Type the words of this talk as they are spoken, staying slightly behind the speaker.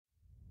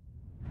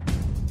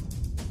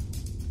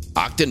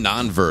Octa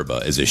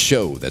Non-Verba is a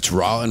show that's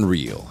raw and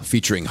real,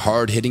 featuring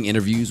hard-hitting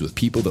interviews with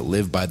people that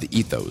live by the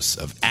ethos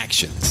of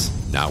actions,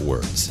 not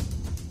words.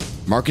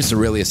 Marcus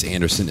Aurelius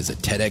Anderson is a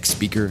TEDx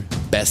speaker,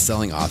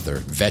 best-selling author,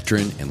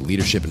 veteran, and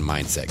leadership and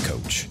mindset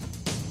coach.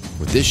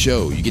 With this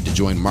show, you get to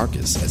join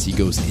Marcus as he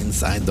goes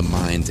inside the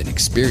minds and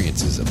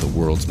experiences of the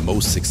world's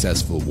most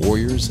successful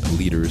warriors,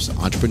 leaders,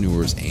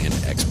 entrepreneurs, and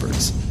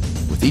experts.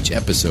 With each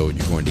episode,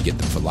 you're going to get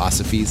the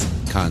philosophies,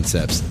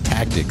 concepts,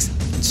 tactics,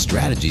 and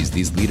strategies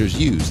these leaders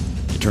use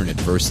to turn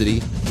adversity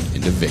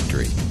into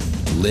victory.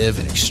 Live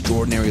an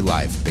extraordinary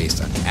life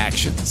based on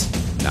actions,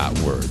 not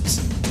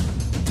words.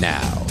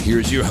 Now,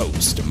 here's your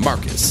host,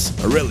 Marcus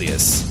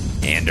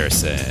Aurelius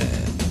Anderson.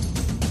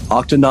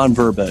 Octa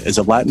Non-Verba is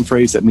a Latin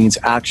phrase that means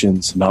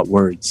actions, not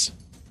words.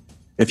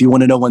 If you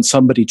want to know when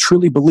somebody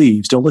truly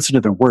believes, don't listen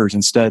to their words.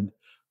 Instead,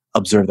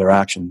 observe their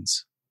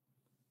actions.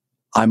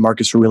 I'm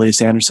Marcus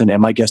Aurelius Anderson,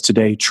 and my guest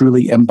today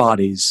truly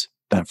embodies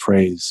that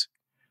phrase.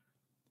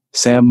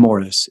 Sam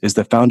Morris is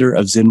the founder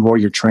of Zen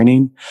Warrior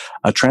Training,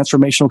 a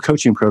transformational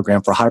coaching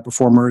program for high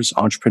performers,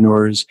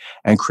 entrepreneurs,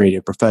 and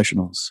creative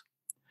professionals.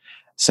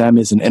 Sam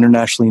is an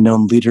internationally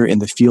known leader in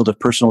the field of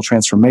personal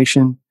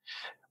transformation,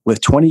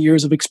 with 20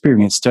 years of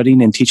experience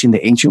studying and teaching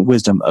the ancient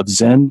wisdom of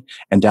Zen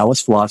and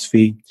Taoist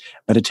philosophy,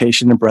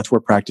 meditation, and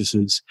breathwork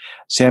practices.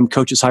 Sam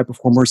coaches high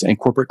performers and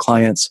corporate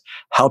clients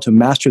how to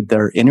master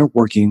their inner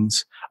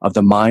workings of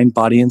the mind,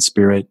 body, and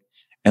spirit,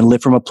 and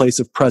live from a place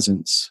of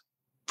presence,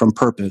 from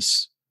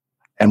purpose,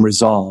 and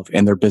resolve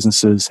in their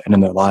businesses and in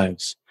their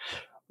lives.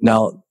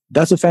 Now,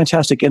 that's a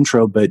fantastic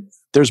intro, but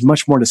there's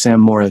much more to Sam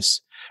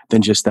Morris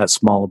than just that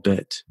small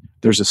bit.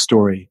 There's a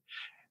story,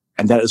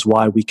 and that is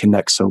why we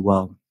connect so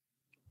well.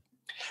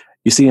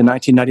 You see, in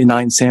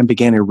 1999, Sam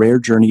began a rare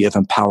journey of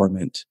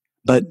empowerment,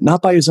 but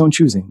not by his own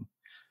choosing.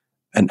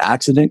 An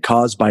accident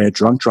caused by a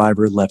drunk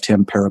driver left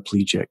him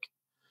paraplegic.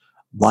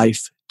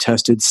 Life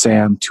tested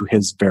Sam to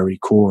his very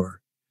core.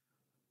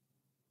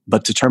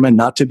 But determined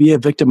not to be a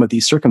victim of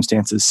these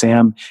circumstances,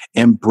 Sam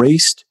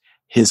embraced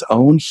his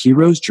own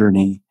hero's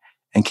journey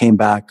and came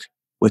back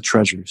with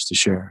treasures to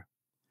share.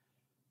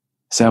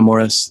 Sam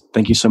Morris,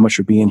 thank you so much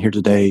for being here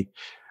today.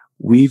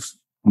 We've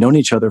known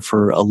each other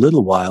for a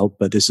little while,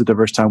 but this is the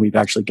first time we've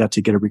actually got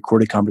to get a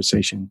recorded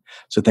conversation.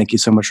 So thank you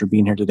so much for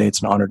being here today.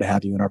 It's an honor to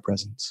have you in our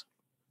presence.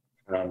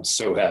 I'm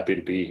so happy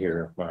to be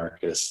here,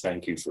 Marcus.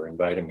 Thank you for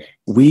inviting me.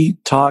 We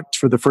talked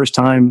for the first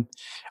time.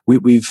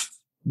 We've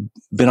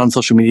been on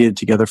social media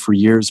together for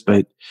years,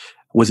 but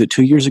was it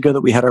 2 years ago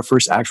that we had our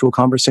first actual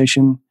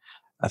conversation?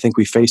 I think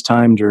we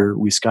FaceTimed or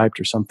we Skyped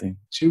or something.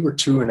 2 or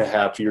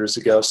 2.5 years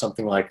ago,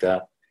 something like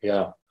that.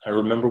 Yeah. I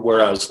remember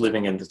where I was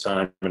living at the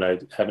time, and I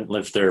haven't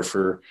lived there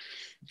for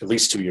at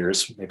least 2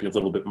 years, maybe a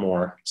little bit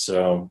more.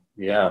 So,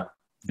 yeah.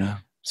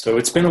 So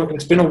it's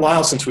been a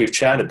while since we've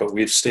chatted, but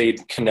we've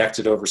stayed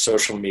connected over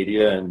social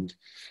media. And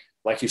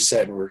like you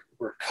said, we're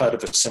cut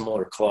of a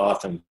similar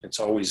cloth, and it's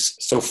always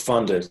so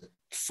fun to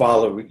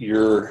follow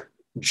your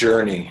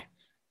journey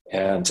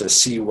and to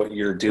see what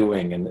you're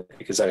doing. And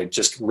because I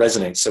just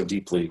resonate so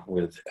deeply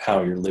with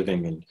how you're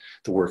living and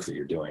the work that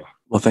you're doing.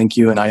 Well, thank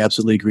you. And I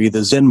absolutely agree.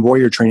 The Zen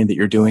Warrior training that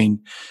you're doing,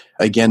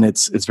 again,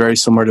 it's very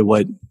similar to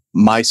what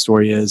my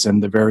story is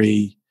and the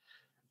very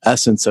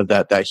essence of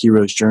that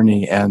hero's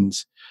journey. And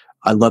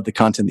I love the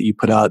content that you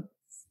put out.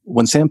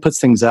 When Sam puts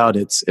things out,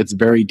 it's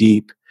very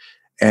deep.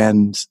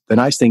 And the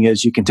nice thing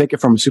is you can take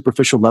it from a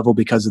superficial level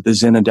because of the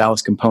Zen and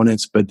Taoist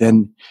components. But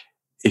then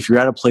if you're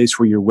at a place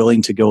where you're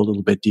willing to go a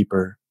little bit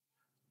deeper,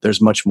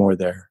 there's much more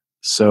there.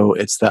 So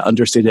it's that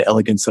understated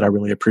elegance that I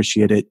really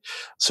appreciate it.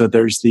 So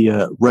there's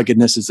the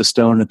ruggedness is the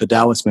stone of the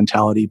Taoist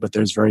mentality, but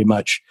there's very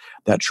much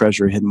that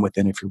treasure hidden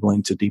within if you're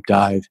willing to deep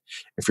dive,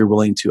 if you're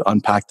willing to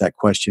unpack that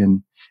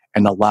question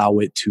and allow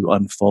it to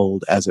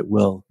unfold as it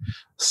will.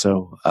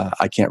 So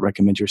I can't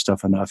recommend your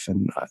stuff enough.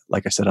 And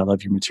like I said, I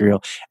love your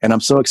material. And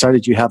I'm so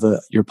excited you have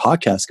your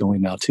podcast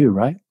going now too,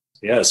 right?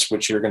 Yes,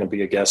 which you're going to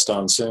be a guest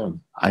on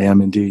soon. I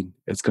am indeed.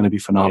 It's going to be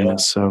phenomenal. Yeah.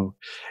 So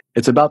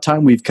it's about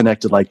time we've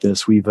connected like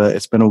this.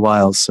 It's been a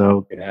while.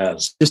 So it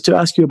has. Just to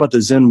ask you about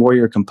the Zen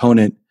Warrior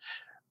component,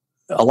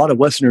 a lot of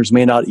Westerners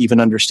may not even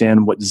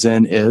understand what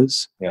Zen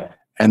is. Yeah.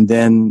 And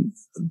then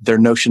their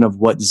notion of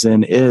what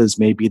Zen is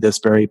may be this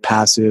very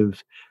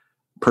passive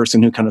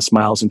person who kind of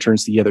smiles and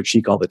turns the other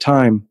cheek all the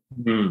time.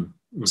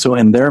 Mm-hmm. So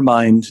in their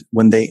mind,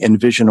 when they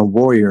envision a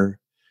warrior,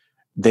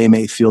 they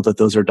may feel that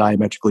those are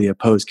diametrically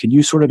opposed. Can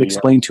you sort of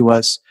explain to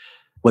us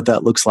what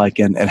that looks like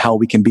and how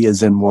we can be a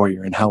Zen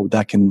warrior and how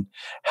that can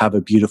have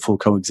a beautiful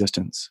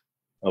coexistence?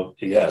 Oh,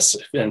 yes.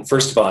 And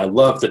first of all, I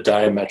love the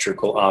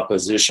diametrical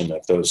opposition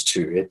of those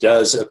two. It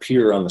does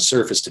appear on the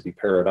surface to be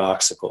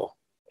paradoxical.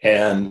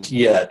 And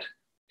yet,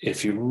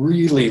 if you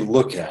really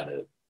look at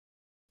it,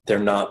 they're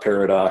not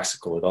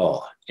paradoxical at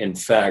all. In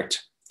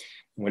fact,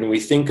 when we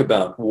think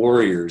about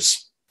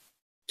warriors,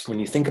 when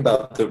you think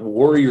about the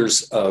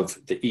warriors of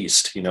the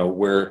East,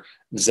 where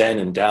Zen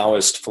and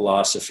Taoist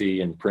philosophy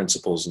and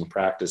principles and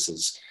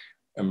practices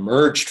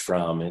emerged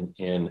from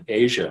in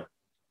Asia,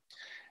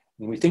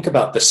 when we think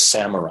about the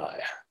samurai,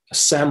 a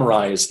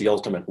samurai is the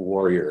ultimate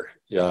warrior.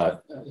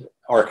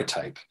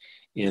 archetype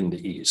in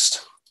the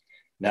East.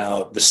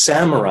 Now, the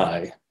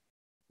samurai,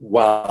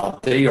 while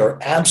they are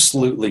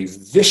absolutely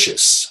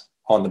vicious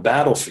on the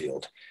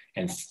battlefield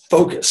and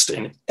focused,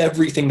 and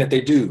everything that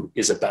they do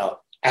is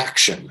about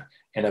action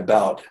and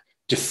about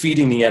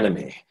defeating the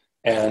enemy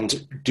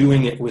and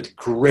doing it with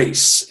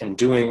grace and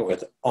doing it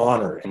with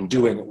honor and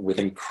doing it with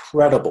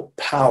incredible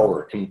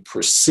power and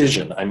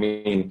precision. I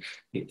mean,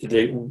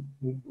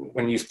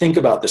 when you think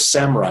about the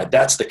samurai,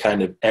 that's the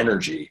kind of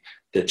energy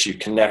that you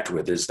connect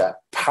with, is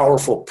that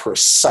powerful,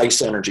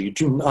 precise energy. You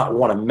do not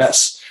want to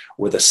mess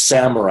with a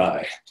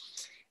samurai.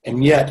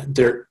 And yet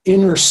their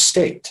inner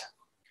state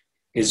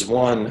is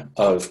one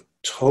of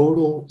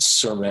total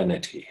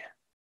serenity,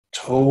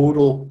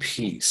 total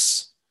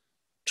peace,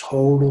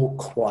 total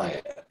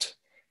quiet.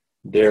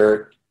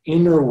 Their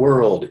inner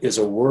world is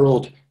a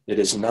world that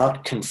is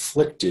not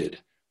conflicted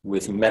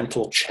with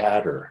mental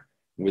chatter,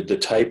 with the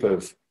type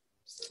of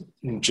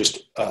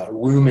just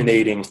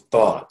ruminating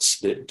thoughts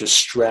that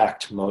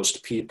distract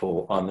most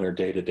people on their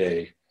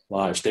day-to-day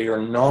lives. They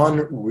are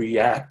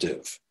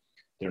non-reactive.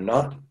 They're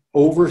not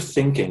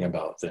overthinking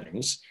about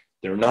things.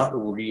 They're not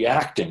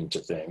reacting to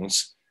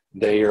things.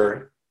 They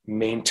are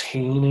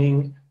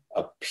maintaining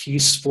a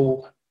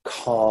peaceful,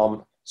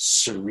 calm,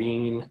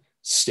 serene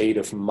state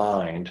of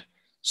mind,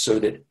 so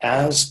that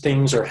as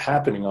things are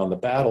happening on the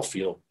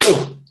battlefield,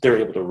 boom, they're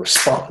able to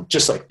respond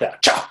just like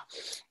that.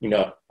 You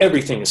know,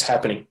 everything is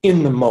happening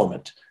in the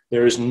moment.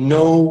 There is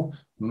no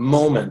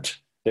moment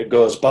that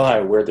goes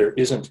by where there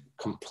isn't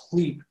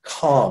complete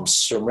calm,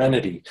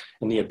 serenity,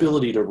 and the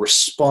ability to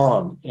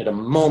respond at a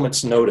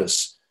moment's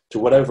notice to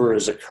whatever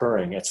is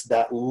occurring. It's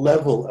that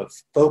level of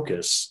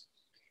focus.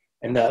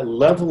 And that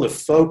level of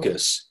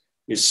focus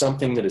is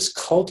something that is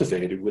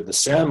cultivated with the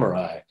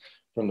samurai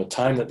from the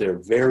time that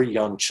they're very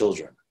young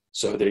children.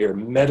 So they are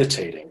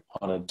meditating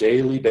on a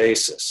daily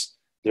basis.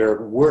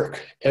 Their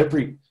work,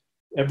 every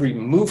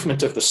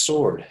movement of the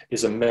sword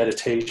is a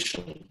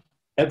meditation.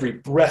 Every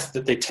breath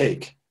that they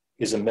take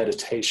is a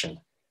meditation.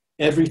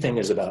 Everything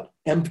is about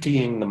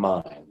emptying the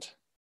mind.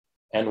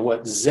 And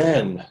what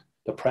Zen,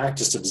 the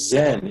practice of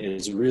Zen,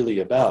 is really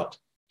about,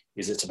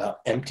 is it's about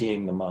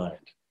emptying the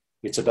mind.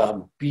 It's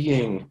about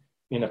being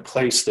in a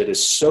place that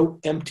is so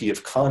empty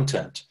of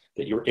content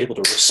that you're able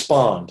to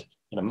respond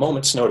in a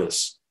moment's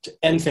notice to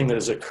anything that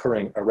is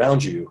occurring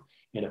around you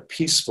in a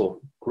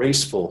peaceful,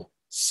 graceful,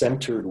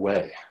 centered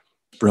way.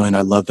 Brilliant.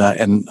 I love that.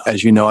 And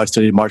as you know, I've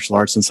studied martial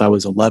arts since I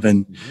was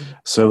 11. Mm-hmm.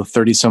 So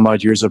 30 some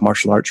odd years of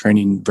martial art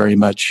training, very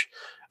much,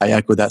 I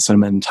echo that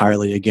sentiment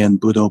entirely. Again,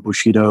 Budo,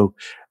 Bushido,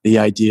 the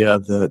idea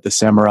of the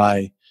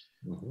samurai.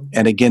 Mm-hmm.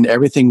 And again,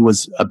 everything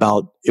was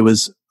about, it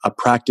was a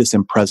practice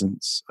in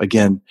presence.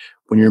 Again,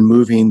 when you're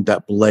moving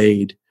that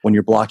blade, when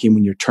you're blocking,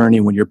 when you're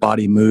turning, when your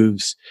body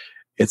moves,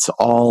 it's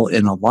all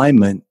in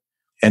alignment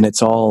and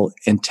it's all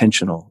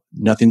intentional.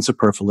 Nothing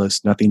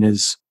superfluous, nothing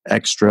is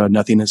extra,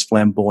 nothing is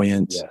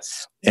flamboyant.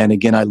 Yes. And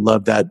again, I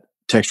love that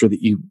texture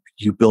that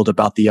you build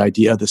about the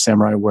idea of the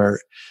samurai, where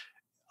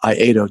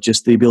Aido,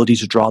 just the ability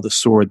to draw the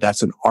sword,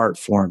 that's an art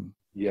form.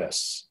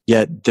 Yes.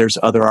 Yet there's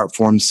other art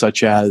forms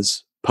such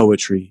as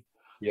poetry,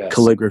 yes,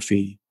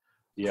 calligraphy,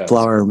 yes,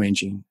 flower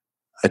arranging,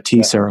 a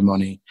tea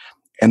ceremony.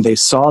 And they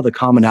saw the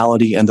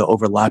commonality and the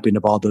overlapping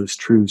of all those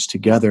truths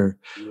together.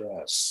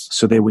 Yes.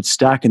 So they would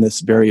stack in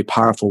this very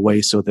powerful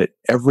way, so that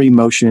every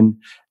motion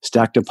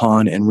stacked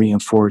upon and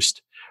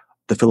reinforced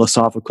the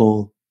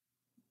philosophical,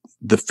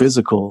 the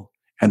physical,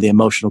 and the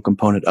emotional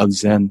component of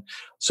Zen.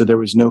 So there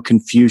was no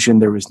confusion.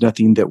 There was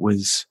nothing that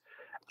was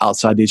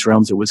outside these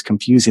realms that was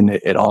confusing.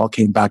 It all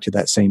came back to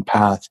that same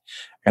path.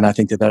 And I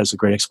think that is a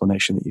great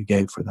explanation that you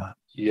gave for that.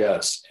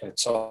 Yes,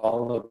 it's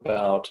all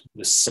about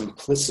the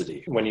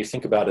simplicity. When you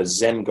think about a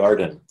Zen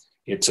garden,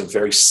 it's a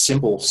very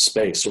simple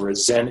space. Or a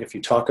Zen, if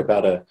you talk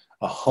about a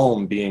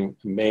home being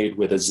made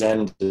with a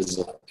Zen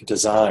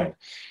design,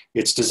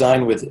 it's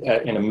designed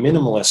in a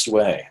minimalist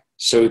way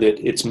so that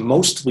it's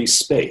mostly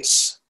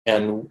space.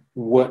 And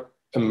what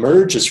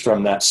emerges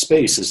from that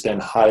space is then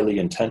highly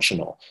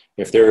intentional.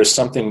 If there is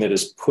something that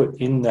is put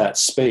in that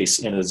space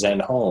in a Zen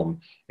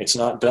home, it's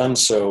not done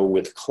so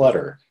with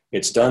clutter.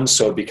 It's done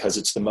so because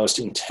it's the most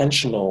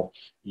intentional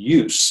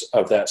use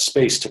of that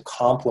space to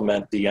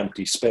complement the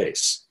empty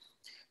space.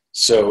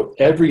 So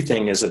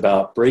everything is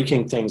about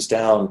breaking things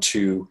down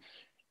to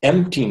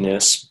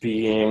emptiness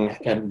being,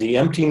 and the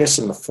emptiness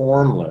and the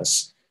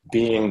formless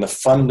being the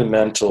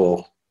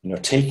fundamental,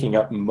 taking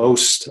up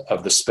most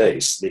of the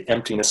space, the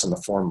emptiness and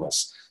the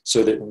formless,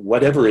 so that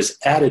whatever is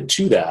added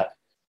to that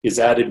is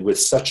added with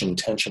such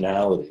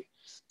intentionality.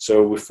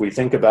 So if we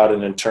think about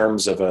it in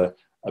terms of a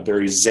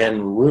very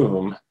Zen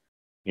room,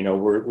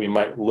 we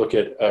might look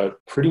at a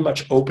pretty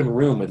much open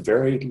room with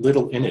very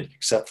little in it,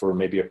 except for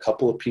maybe a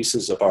couple of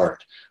pieces of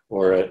art,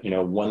 or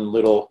one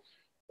little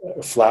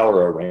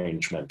flower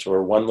arrangement,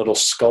 or one little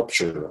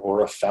sculpture,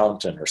 or a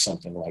fountain, or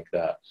something like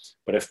that.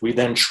 But if we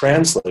then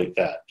translate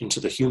that into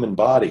the human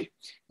body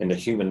and the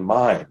human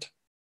mind,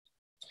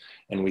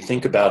 and we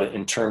think about it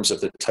in terms of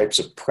the types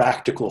of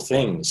practical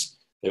things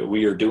that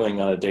we are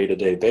doing on a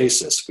day-to-day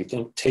basis. We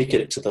take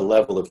it to the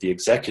level of the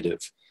executive.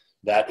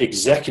 That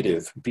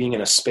executive being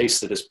in a space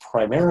that is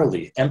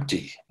primarily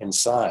empty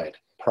inside,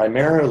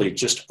 primarily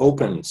just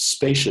open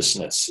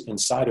spaciousness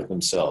inside of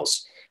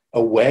themselves,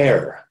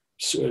 aware,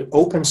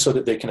 open so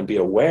that they can be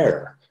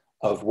aware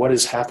of what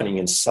is happening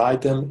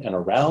inside them and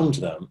around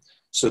them,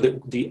 so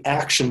that the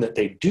action that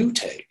they do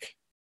take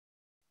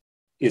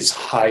is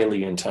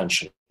highly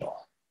intentional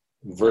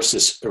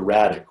versus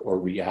erratic or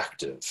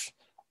reactive,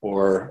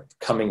 or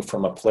coming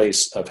from a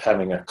place of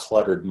having a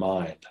cluttered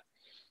mind.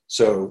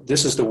 So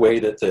this is the way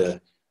that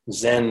the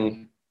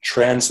Zen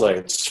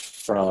translates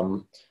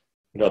from,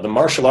 the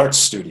martial arts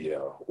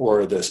studio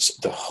or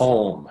the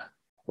home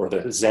or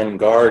the Zen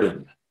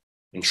garden,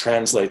 and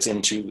translates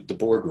into the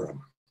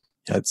boardroom.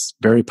 That's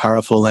very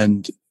powerful.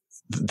 And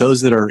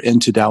those that are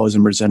into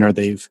Taoism or Zen,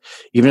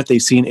 even if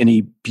they've seen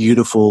any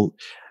beautiful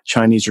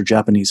Chinese or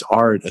Japanese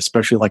art,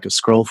 especially like a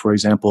scroll, for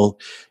example,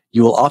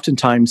 you will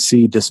oftentimes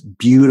see this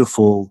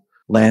beautiful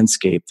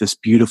landscape, this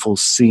beautiful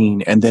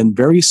scene, and then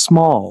very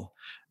small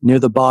near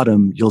the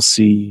bottom, you'll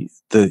see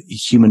the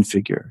human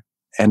figure.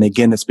 And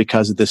again, it's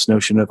because of this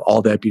notion of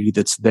all that beauty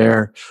that's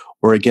there.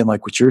 Or again,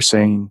 like what you're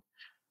saying,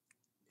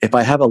 if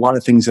I have a lot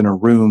of things in a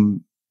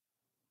room,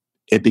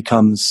 it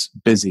becomes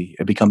busy,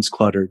 it becomes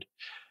cluttered.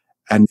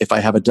 And if I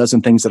have a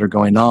dozen things that are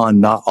going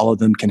on, not all of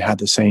them can have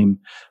the same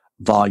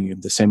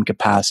volume, the same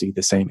capacity,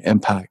 the same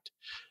impact,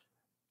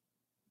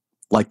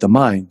 like the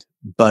mind.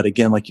 But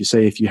again, like you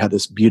say, if you have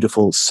this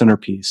beautiful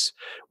centerpiece,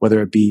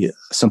 whether it be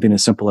something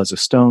as simple as a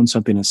stone,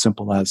 something as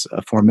simple as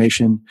a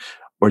formation,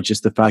 or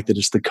just the fact that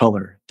it's the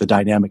color, the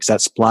dynamics,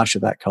 that splash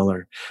of that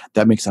color,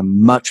 that makes a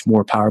much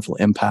more powerful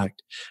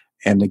impact.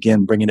 And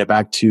again, bringing it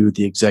back to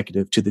the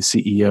executive, to the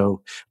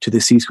CEO, to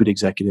the C-suite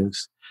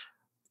executives.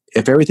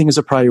 If everything is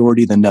a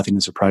priority, then nothing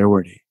is a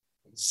priority.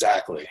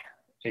 Exactly.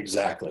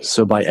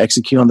 So by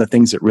executing on the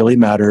things that really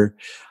matter,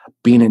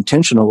 being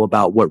intentional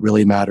about what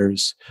really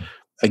matters,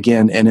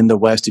 again, and in the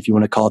West, if you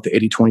want to call it the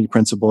 80-20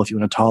 principle, if you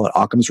want to call it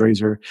Occam's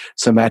razor,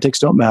 semantics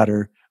don't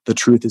matter. The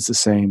truth is the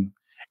same.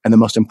 And the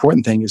most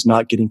important thing is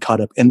not getting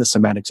caught up in the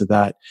semantics of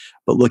that,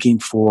 but looking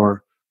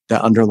for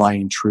that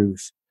underlying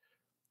truth.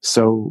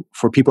 So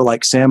for people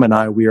like Sam and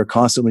I, we are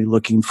constantly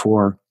looking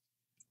for,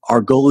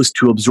 our goal is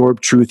to absorb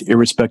truth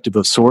irrespective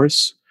of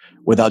source,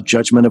 without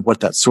judgment of what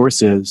that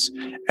source is,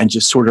 and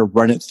just sort of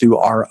run it through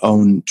our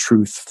own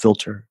truth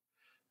filter,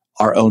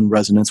 our own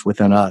resonance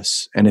within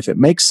us. And if it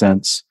makes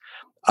sense,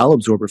 I'll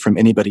absorb it from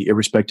anybody,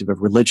 irrespective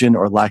of religion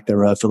or lack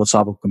thereof,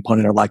 philosophical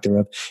component or lack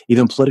thereof,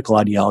 even political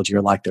ideology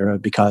or lack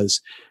thereof,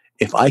 because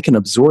if I can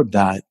absorb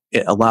that,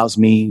 it allows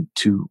me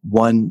to,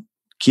 one,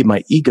 keep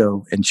my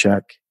ego in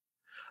check,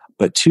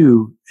 but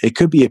two, it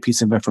could be a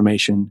piece of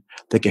information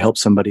that could help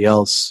somebody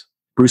else.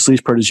 Bruce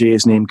Lee's protege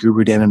is named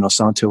Guru Dan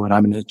Inosanto, and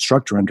I'm an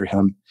instructor under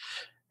him.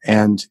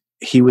 And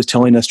he was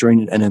telling us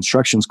during an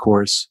instructions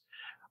course,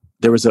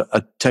 there was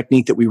a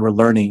technique that we were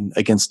learning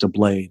against a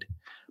blade.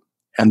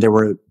 And there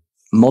were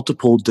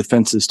multiple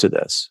defenses to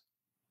this.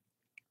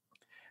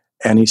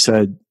 And he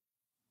said,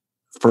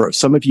 for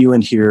some of you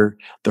in here,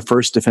 the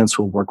first defense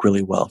will work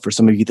really well. For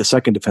some of you, the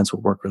second defense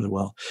will work really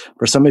well.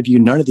 For some of you,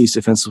 none of these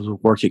defenses will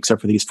work except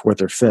for these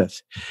fourth or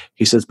fifth.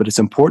 He says, but it's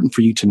important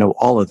for you to know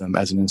all of them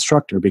as an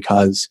instructor,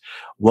 because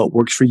what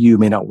works for you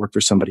may not work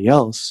for somebody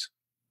else.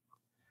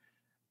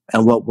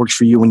 And what works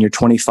for you when you're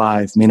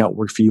 25 may not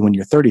work for you when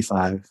you're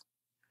 35.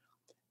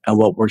 And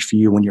what works for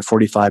you when you're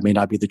 45 may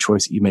not be the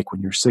choice that you make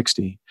when you're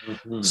 60.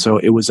 Mm-hmm. So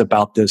it was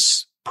about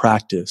this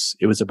practice.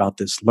 It was about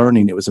this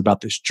learning. It was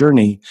about this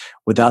journey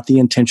without the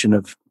intention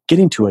of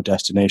getting to a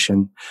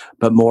destination,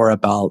 but more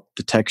about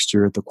the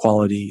texture, the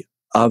quality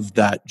of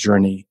that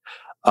journey,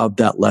 of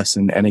that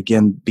lesson. And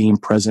again, being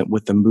present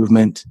with the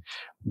movement,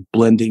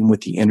 blending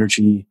with the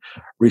energy,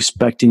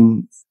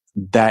 respecting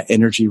that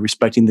energy,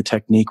 respecting the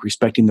technique,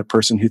 respecting the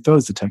person who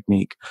throws the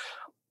technique.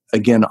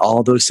 Again,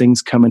 all those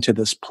things come into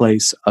this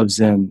place of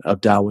Zen,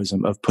 of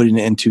Taoism, of putting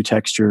it into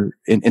texture,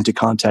 into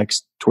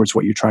context towards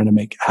what you're trying to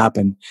make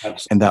happen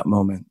in that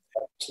moment.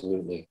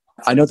 Absolutely.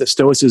 I know that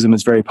Stoicism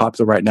is very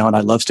popular right now, and I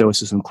love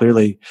Stoicism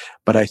clearly,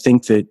 but I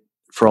think that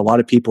for a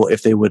lot of people,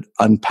 if they would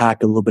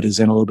unpack a little bit of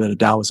Zen, a little bit of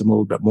Taoism, a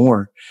little bit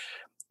more,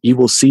 you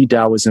will see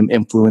Taoism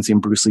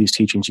influencing Bruce Lee's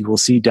teachings. You will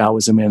see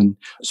Taoism in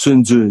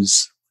Sun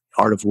Tzu's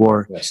Art of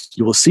War. Yes.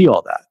 You will see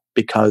all that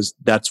because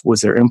that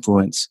was their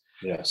influence.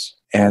 Yes.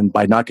 And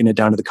by knocking it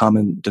down to the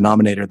common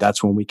denominator,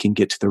 that's when we can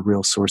get to the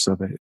real source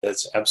of it.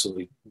 That's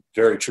absolutely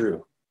very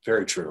true.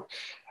 Very true.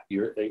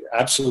 You're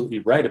absolutely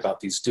right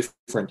about these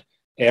different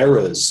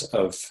eras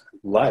of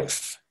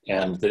life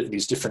and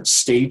these different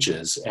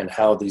stages and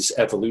how these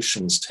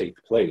evolutions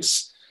take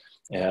place.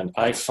 And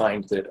I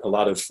find that a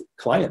lot of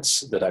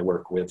clients that I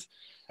work with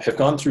have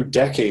gone through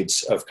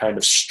decades of kind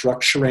of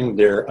structuring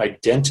their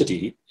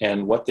identity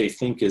and what they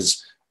think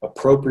is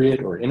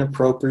appropriate or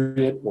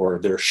inappropriate, or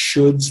their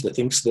shoulds, the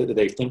things that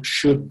they think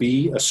should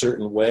be a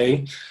certain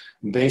way,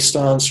 based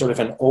on sort of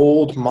an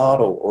old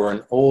model or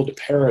an old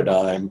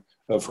paradigm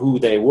of who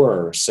they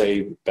were,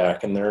 say,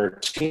 back in their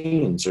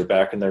teens or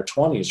back in their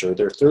 20s or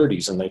their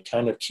 30s. And they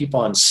kind of keep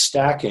on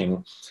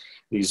stacking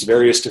these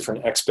various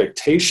different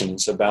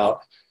expectations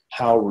about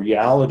how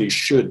reality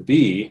should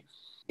be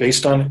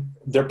based on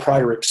their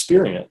prior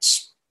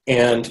experience.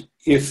 And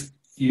if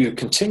you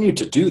continue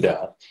to do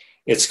that,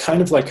 it's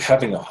kind of like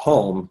having a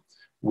home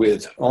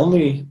with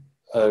only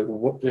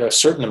a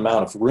certain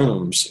amount of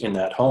rooms in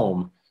that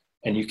home,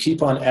 and you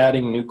keep on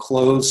adding new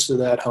clothes to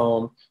that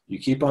home, you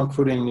keep on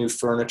putting new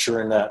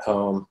furniture in that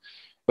home,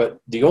 but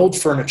the old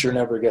furniture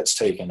never gets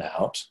taken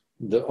out.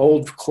 The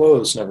old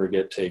clothes never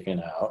get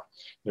taken out.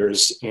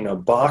 There's,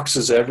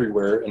 boxes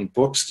everywhere and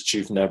books that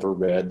you've never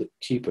read that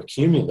keep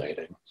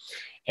accumulating.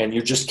 And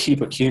you just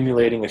keep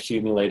accumulating.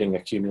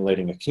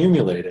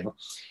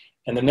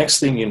 And the next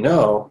thing you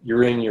know,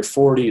 you're in your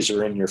 40s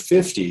or in your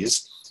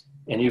 50s,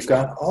 and you've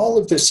got all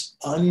of this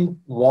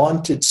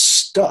unwanted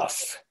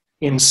stuff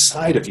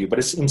inside of you. But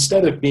it's,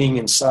 instead of being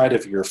inside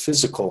of your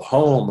physical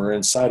home or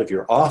inside of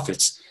your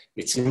office,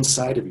 it's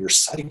inside of your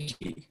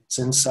psyche. It's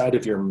inside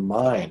of your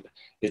mind.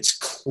 It's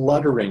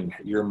cluttering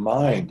your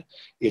mind.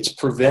 It's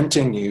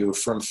preventing you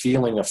from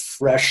feeling a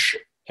fresh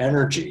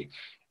energy.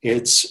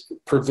 It's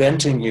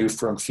preventing you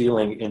from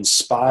feeling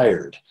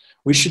inspired.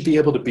 We should be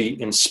able to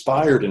be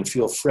inspired and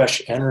feel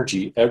fresh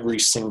energy every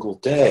single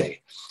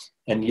day.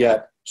 And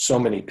yet, so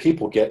many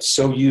people get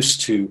so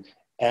used to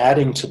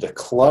adding to the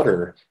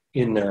clutter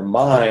in their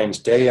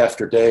mind day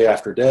after day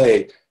after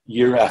day,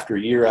 year after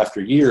year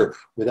after year,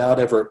 without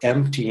ever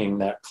emptying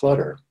that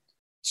clutter.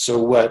 So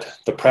what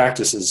the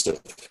practices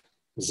of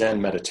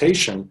Zen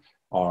meditation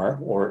are,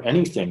 or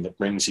anything that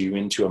brings you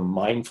into a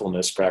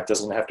mindfulness practice,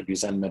 doesn't have to be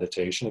Zen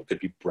meditation. It could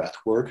be breath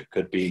work. It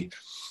could be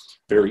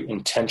very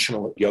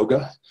intentional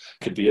yoga.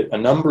 It could be a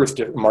number of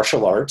different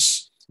martial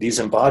arts. These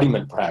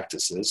embodiment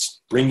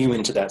practices bring you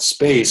into that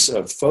space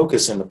of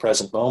focus in the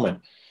present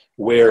moment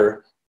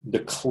where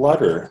the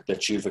clutter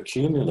that you've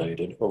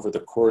accumulated over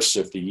the course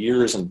of the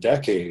years and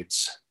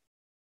decades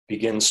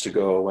begins to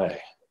go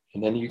away.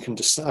 And then you can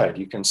decide,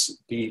 you can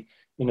be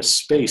in a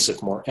space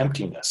of more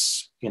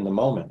emptiness in the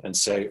moment and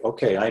say,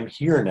 okay, I'm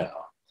here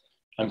now.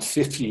 I'm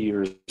 50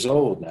 years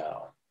old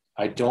now.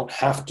 I don't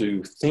have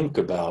to think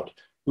about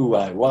who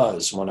I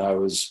was when I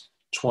was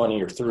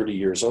 20 or 30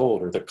 years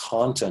old, or the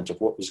content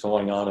of what was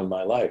going on in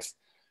my life.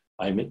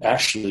 I'm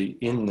actually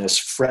in this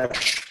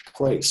fresh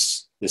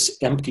place, this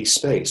empty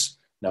space.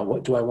 Now,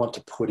 what do I want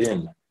to put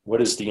in?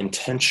 What is the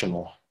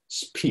intentional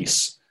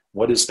piece?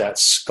 What is that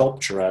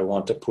sculpture I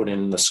want to put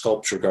in the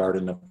sculpture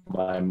garden of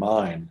my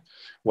mind?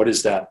 What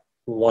is that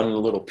one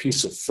little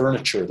piece of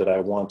furniture that I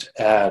want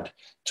to add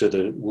to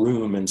the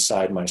room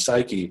inside my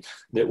psyche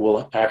that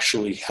will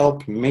actually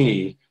help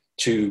me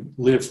to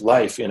live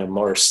life in a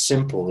more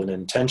simple and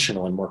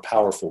intentional and more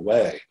powerful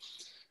way?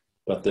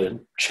 But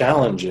the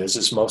challenge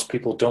is most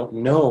people don't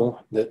know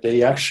that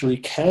they actually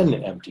can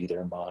empty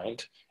their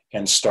mind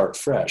and start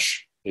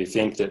fresh. They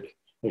think that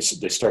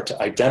they start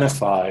to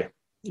identify,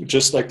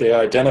 just like they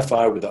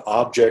identify with the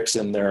objects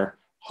in their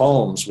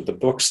homes, with the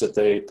books that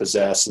they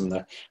possess and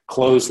the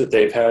clothes that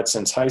they've had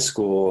since high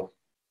school,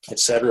 et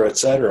cetera, et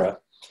cetera.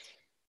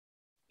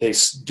 They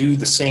do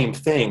the same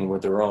thing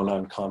with their own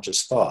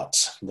unconscious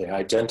thoughts. They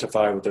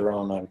identify with their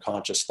own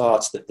unconscious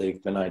thoughts that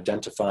they've been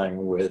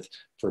identifying with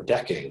for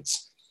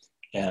decades.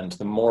 And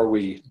the more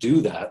we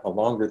do that, the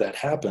longer that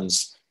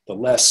happens, the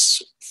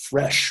less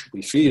fresh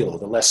we feel,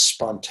 the less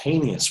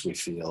spontaneous we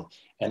feel,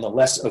 and the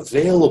less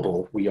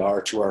available we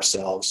are to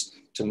ourselves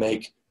to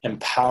make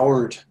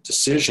empowered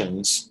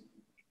decisions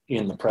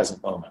in the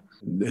present moment.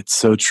 It's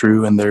so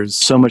true. And there's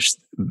so much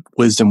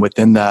wisdom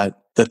within that.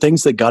 The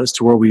things that got us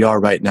to where we are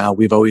right now,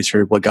 we've always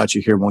heard what got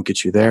you here won't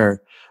get you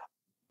there.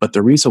 But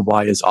the reason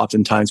why is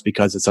oftentimes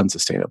because it's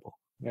unsustainable.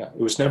 Yeah, it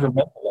was never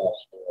meant to last.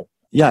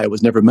 Yeah, it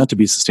was never meant to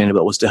be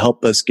sustainable. It was to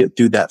help us get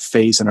through that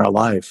phase in our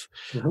life.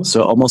 Mm-hmm.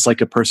 So almost like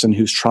a person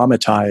who's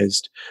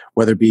traumatized,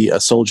 whether it be a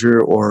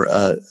soldier or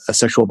a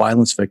sexual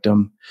violence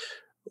victim,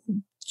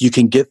 you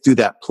can get through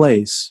that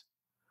place.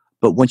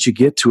 But once you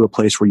get to a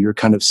place where you're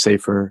kind of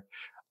safer,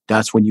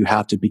 that's when you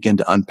have to begin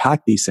to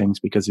unpack these things,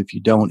 because if you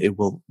don't, it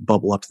will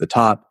bubble up to the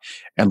top.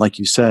 And like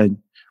you said,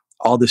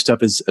 all this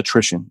stuff is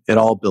attrition. It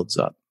all builds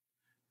up.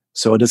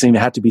 So it doesn't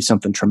even have to be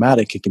something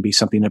traumatic. It can be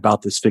something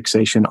about this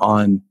fixation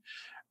on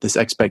this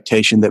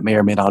expectation that may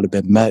or may not have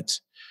been met.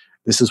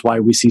 This is why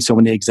we see so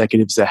many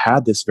executives that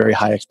had this very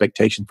high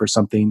expectation for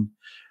something.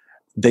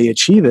 They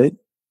achieve it,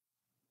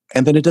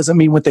 and then it doesn't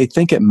mean what they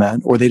think it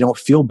meant, or they don't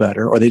feel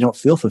better, or they don't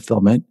feel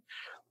fulfillment,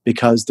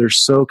 because they're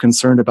so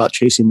concerned about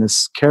chasing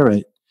this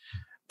carrot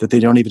that they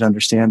don't even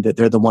understand that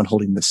they're the one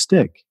holding the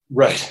stick.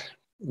 Right.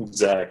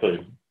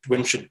 Exactly.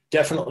 One should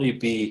definitely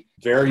be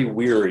very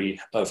weary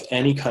of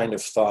any kind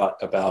of thought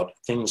about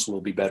things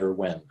will be better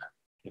when.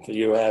 If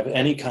you have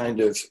any kind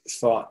of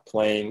thought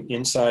playing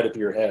inside of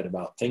your head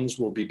about things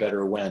will be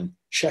better when,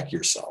 check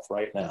yourself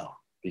right now.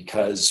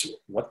 Because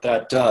what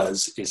that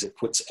does is it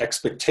puts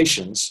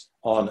expectations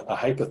on a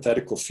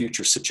hypothetical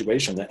future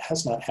situation that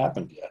has not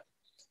happened yet.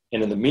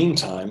 And in the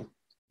meantime,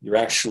 you're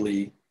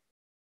actually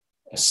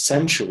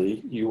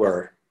essentially you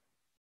are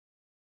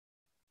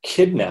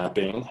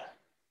kidnapping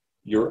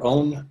your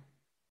own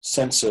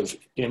sense of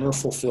inner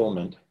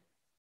fulfillment,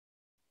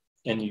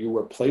 and you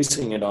are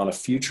placing it on a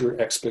future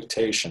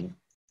expectation,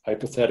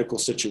 hypothetical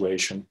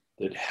situation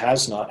that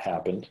has not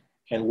happened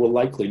and will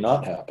likely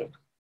not happen.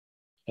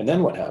 And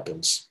then what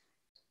happens?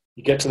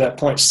 You get to that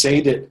point,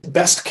 say that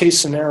best case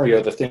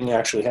scenario, the thing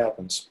actually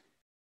happens.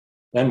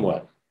 Then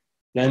what?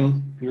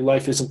 Then your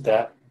life isn't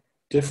that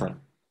different.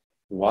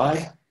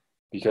 Why?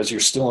 Because you're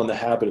still in the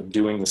habit of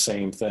doing the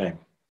same thing.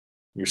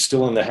 You're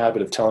still in the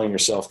habit of telling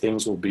yourself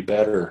things will be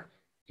better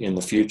in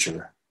the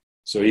future.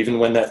 So even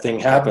when that thing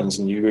happens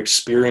and you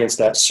experience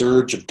that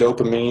surge of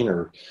dopamine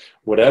or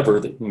whatever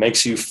that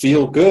makes you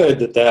feel good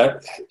that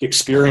that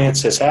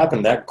experience has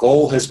happened, that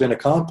goal has been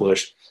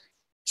accomplished,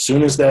 as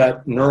soon as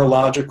that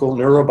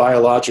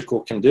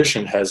neurobiological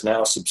condition has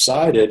now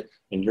subsided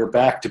and you're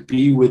back to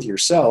be with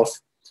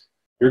yourself,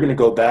 you're going to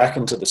go back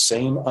into the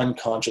same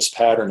unconscious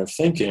pattern of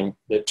thinking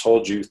that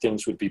told you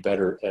things would be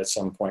better at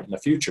some point in the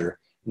future.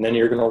 And then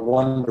you're going to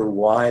wonder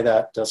why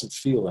that doesn't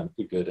feel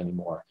any good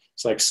anymore.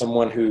 It's like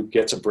someone who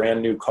gets a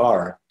brand new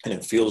car and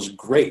it feels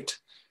great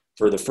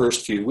for the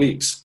first few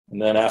weeks.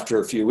 And then after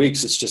a few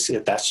weeks,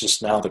 that's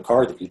just now the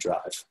car that you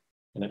drive.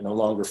 And it no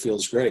longer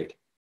feels great.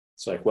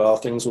 It's like, well,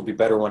 things will be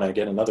better when I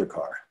get another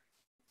car.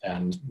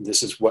 And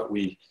this is what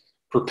we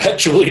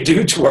perpetually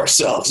do to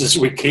ourselves, is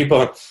we keep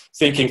on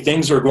thinking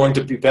things are going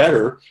to be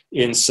better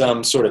in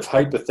some sort of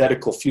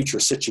hypothetical future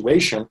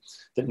situation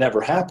that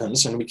never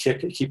happens. And we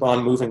keep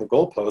on moving the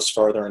goalposts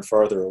farther and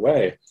farther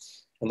away.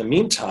 In the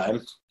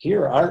meantime,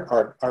 here,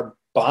 our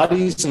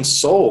bodies and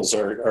souls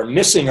are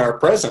missing our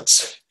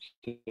presence.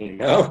 You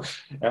know,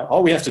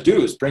 all we have to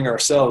do is bring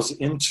ourselves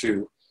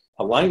into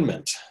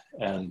alignment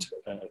and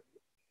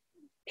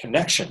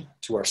connection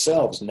to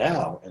ourselves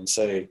now and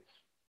say,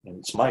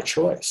 it's my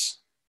choice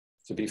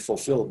to be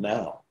fulfilled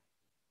now.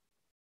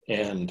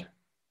 And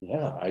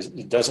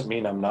it doesn't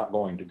mean I'm not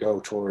going to go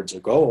towards a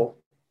goal,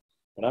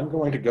 but I'm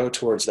going to go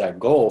towards that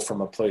goal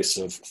from a place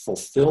of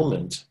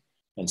fulfillment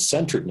and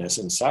centeredness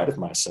inside of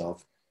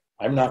myself.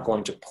 I'm not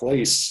going to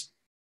place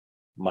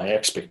my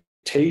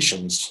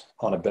expectations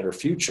on a better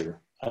future.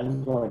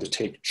 I'm going to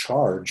take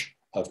charge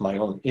of my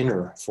own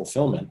inner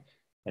fulfillment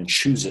and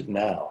choose it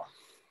now.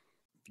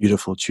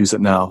 Beautiful. Choose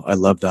it now. I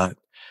love that.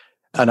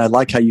 And I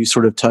like how you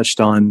sort of touched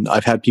on,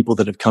 I've had people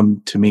that have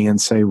come to me and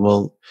say,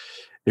 well,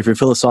 if you're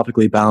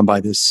philosophically bound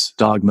by this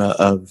dogma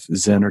of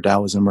Zen or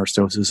Taoism or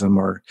Stoicism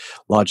or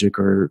logic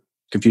or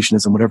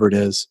Confucianism, whatever it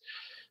is,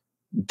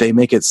 they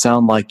make it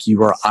sound like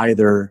you are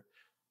either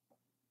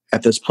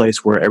at this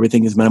place where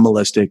everything is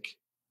minimalistic,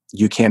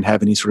 you can't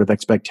have any sort of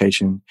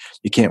expectation,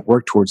 you can't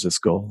work towards this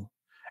goal,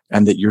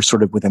 and that you're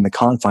sort of within the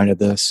confine of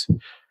this.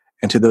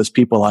 And to those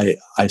people,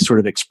 I sort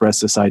of express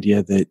this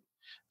idea that,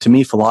 to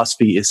me,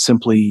 philosophy is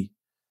simply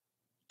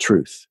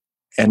truth.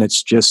 And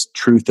it's just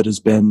truth that has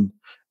been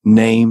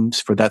named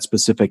for that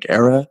specific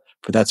era,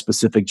 for that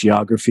specific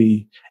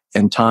geography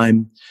and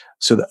time.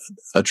 So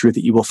a truth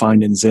that you will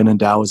find in Zen and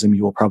Taoism,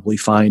 you will probably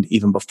find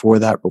even before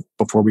that,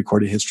 before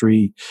recorded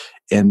history,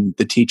 in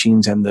the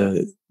teachings and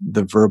the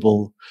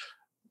verbal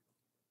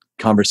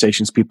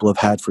conversations people have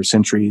had for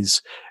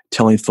centuries,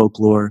 telling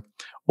folklore,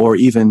 or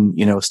even,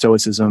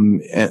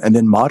 Stoicism and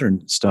then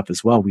modern stuff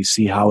as well. We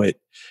see how it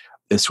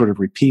sort of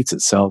repeats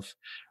itself.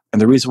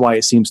 And the reason why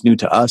it seems new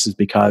to us is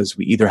because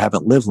we either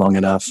haven't lived long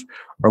enough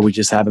or we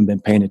just haven't been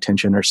paying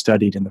attention or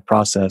studied in the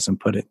process and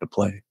put it into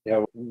play.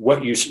 Yeah,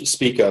 what you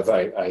speak of,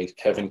 I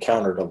have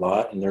encountered a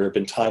lot. And there have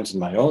been times in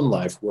my own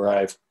life where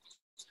I've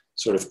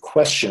sort of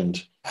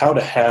questioned how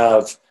to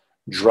have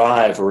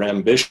drive or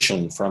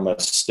ambition from a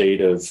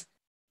state of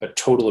a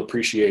total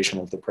appreciation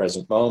of the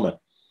present moment.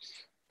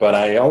 But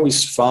I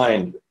always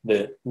find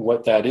that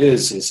what that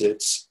is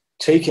it's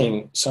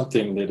taking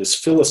something that is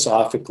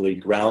philosophically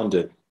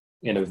grounded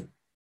in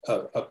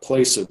a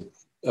place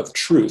of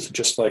truth,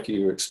 just like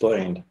you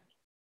explained,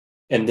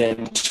 and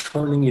then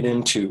turning it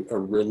into a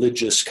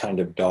religious kind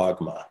of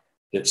dogma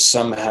that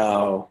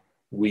somehow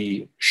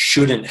we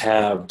shouldn't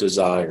have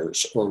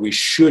desires or we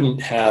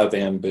shouldn't have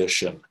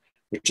ambition,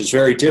 which is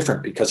very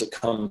different because it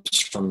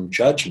comes from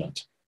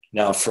judgment.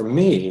 Now, for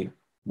me,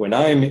 when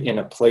I'm in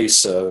a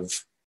place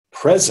of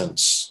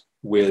presence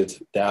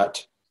with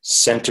that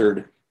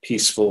centered,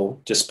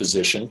 peaceful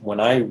disposition,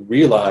 when I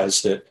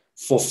realize that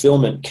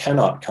fulfillment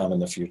cannot come in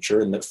the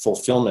future and that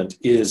fulfillment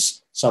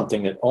is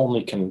something that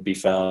only can be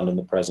found in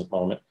the present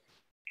moment,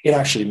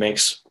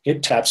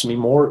 it taps me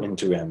more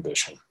into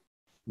ambition,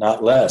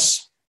 not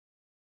less.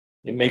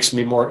 It makes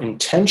me more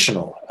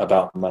intentional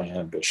about my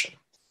ambition.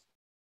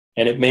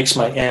 And it makes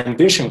my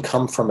ambition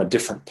come from a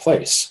different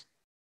place,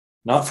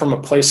 not from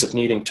a place of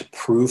needing to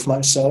prove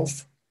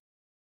myself,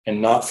 and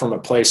not from a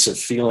place of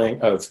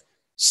feeling of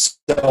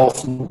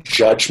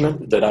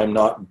self-judgment that I'm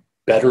not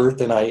better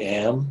than I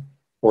am,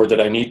 or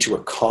that I need to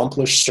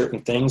accomplish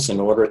certain things in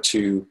order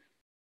to,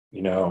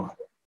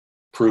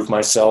 prove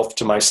myself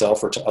to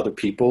myself or to other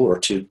people or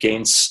to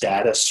gain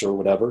status or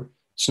whatever.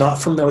 It's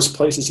not from those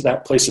places,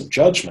 that place of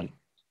judgment,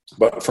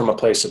 but from a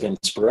place of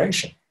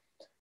inspiration.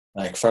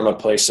 Like from a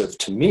place of,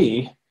 to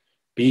me,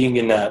 being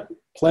in that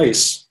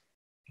place,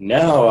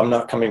 now I'm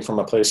not coming from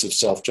a place of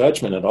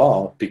self-judgment at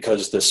all,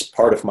 because this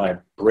part of my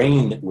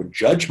brain that would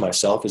judge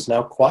myself is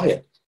now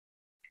quiet.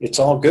 It's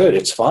all good.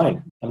 It's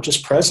fine. I'm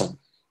just present.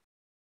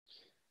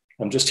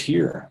 I'm just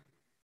here.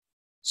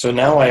 So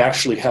now I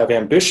actually have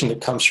ambition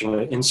that comes from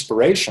an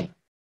inspiration.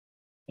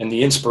 And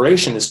the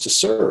inspiration is to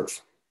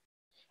serve.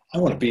 I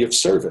want to be of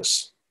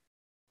service,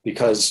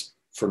 because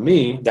for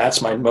me,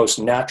 that's my most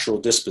natural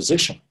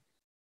disposition.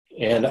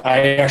 And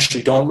I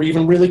actually don't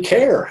even really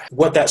care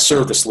what that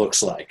service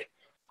looks like.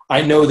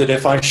 I know that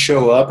if I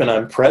show up and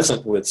I'm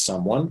present with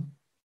someone,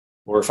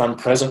 or if I'm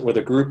present with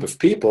a group of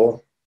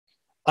people,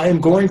 I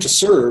am going to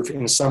serve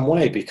in some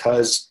way,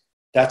 because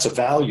that's a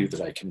value that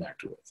I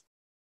connect with.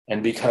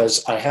 And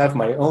because I have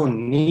my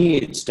own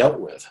needs dealt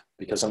with,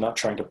 because I'm not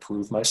trying to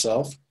prove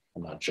myself,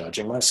 I'm not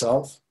judging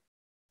myself.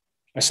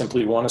 I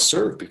simply want to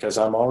serve because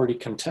I'm already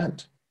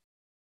content.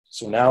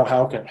 So now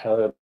how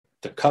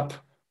the cup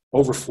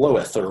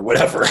overfloweth, or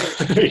whatever,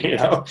 you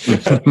know?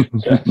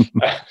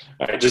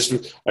 I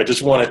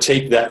just want to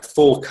take that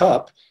full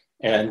cup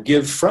and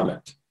give from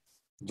it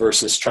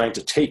versus trying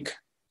to take.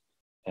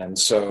 And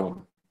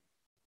so,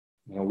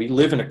 you know, we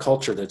live in a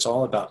culture that's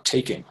all about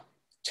taking.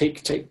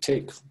 Take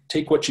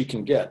what you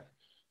can get.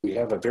 We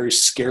have a very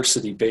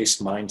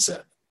scarcity-based mindset.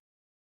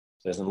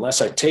 It says,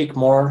 unless I take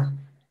more,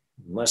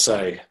 unless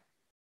I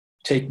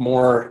take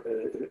more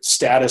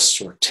status,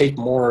 or take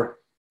more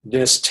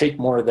this, take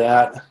more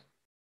that,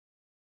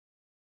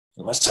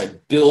 unless I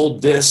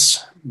build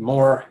this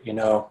more, you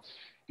know,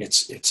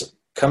 it's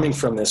coming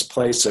from this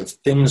place of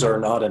things are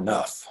not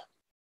enough.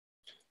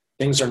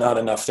 Things are not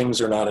enough.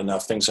 Things are not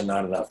enough. Things are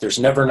not enough. There's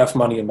never enough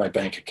money in my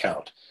bank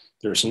account.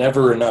 There's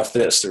never enough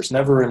this. There's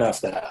never enough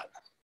that.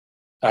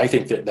 I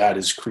think that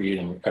is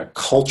creating a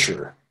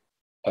culture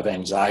of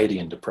anxiety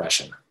and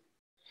depression,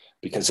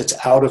 because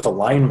it's out of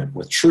alignment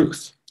with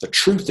truth. The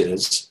truth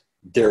is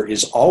there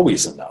is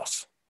always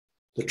enough.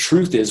 The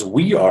truth is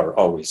we are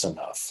always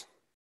enough.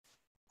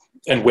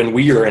 And when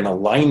we are in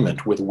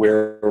alignment with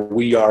where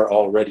we are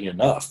already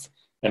enough,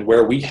 and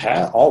where we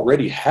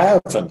already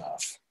have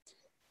enough,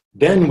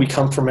 then we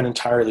come from an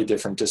entirely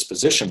different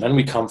disposition. Then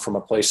we come from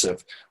a place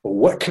of, well,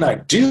 what can I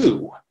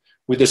do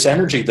with this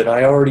energy that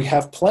I already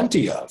have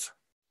plenty of?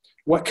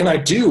 What can I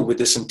do with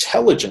this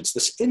intelligence,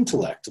 this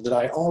intellect that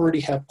I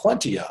already have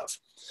plenty of?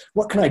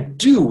 What can I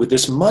do with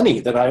this money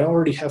that I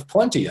already have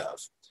plenty of?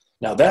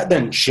 Now that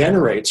then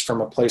generates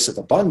from a place of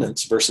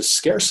abundance versus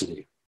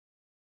scarcity.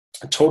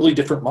 A totally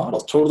different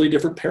model, totally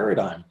different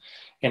paradigm.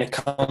 And it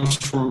comes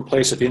from a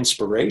place of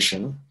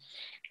inspiration.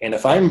 And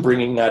if I'm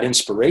bringing that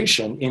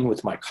inspiration in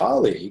with my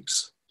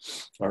colleagues,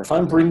 or if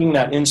I'm bringing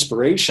that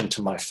inspiration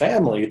to my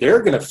family,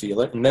 they're going to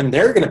feel it, and then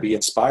they're going to be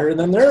inspired, and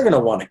then they're going to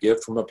want to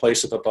give from a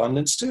place of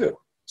abundance too.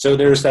 So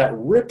there's that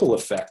ripple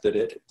effect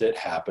that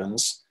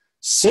happens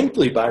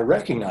simply by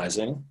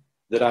recognizing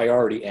that I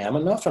already am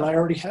enough and I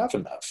already have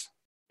enough.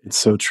 It's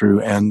so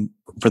true. And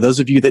for those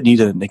of you that need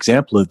an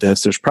example of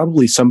this, there's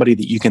probably somebody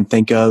that you can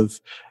think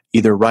of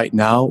either right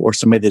now or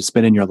somebody that's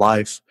been in your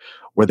life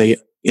where they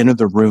enter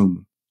the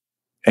room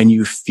and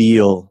you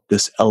feel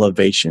this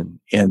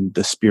elevation in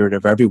the spirit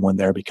of everyone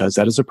there, because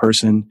that is a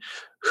person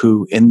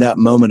who, in that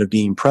moment of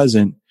being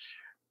present,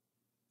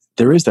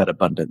 there is that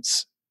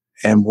abundance.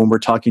 And when we're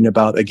talking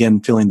about,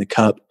 again, filling the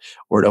cup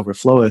or it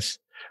overfloweth,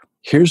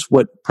 here's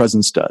what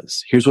presence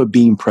does. Here's what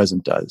being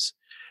present does.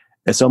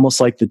 It's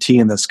almost like the tea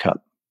in this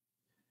cup.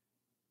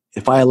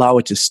 If I allow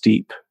it to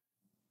steep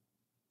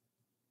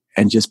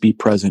and just be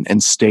present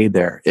and stay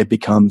there, it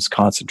becomes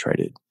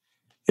concentrated.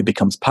 It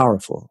becomes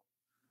powerful.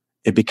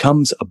 It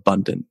becomes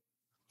abundant.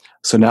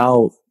 So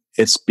now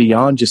it's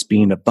beyond just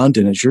being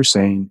abundant, as you're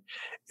saying.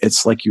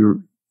 It's like you're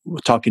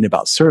talking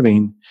about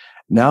serving.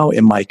 Now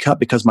in my cup,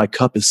 because my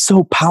cup is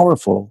so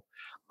powerful,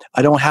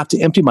 I don't have to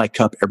empty my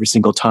cup every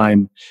single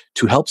time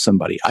to help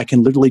somebody. I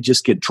can literally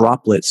just get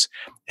droplets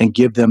and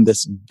give them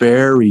this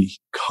very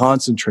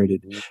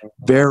concentrated,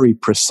 very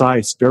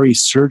precise, very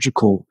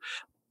surgical,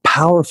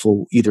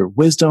 powerful, either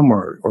wisdom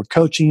or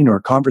coaching or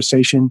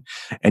conversation.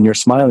 And you're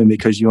smiling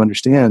because you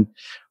understand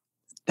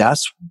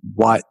that's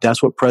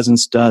what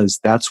presence does.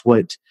 That's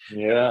what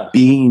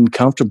being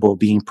comfortable,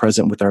 being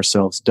present with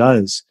ourselves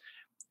does.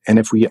 And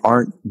if we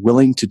aren't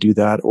willing to do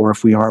that, or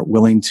if we aren't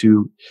willing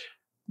to,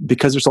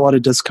 because there's a lot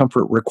of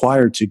discomfort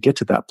required to get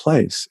to that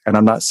place. And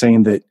I'm not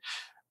saying that,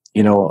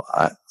 you know,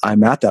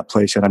 I'm at that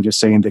place yet. I'm just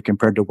saying that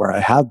compared to where I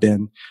have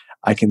been,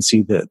 I can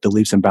see the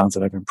leaps and bounds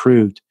that I've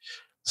improved.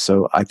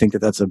 So I think that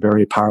that's a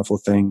very powerful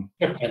thing.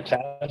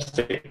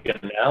 Fantastic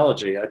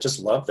analogy. I just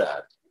love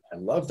that. I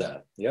love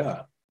that.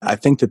 Yeah. I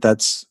think that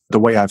that's the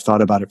way I've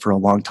thought about it for a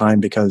long time,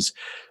 because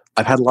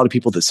I've had a lot of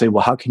people that say,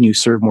 well, how can you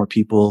serve more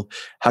people?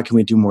 How can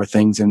we do more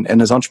things? And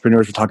as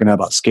entrepreneurs, we're talking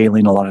about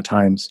scaling a lot of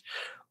times.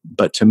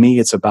 But to me,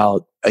 it's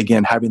about,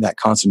 again, having that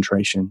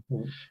concentration.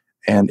 Mm-hmm.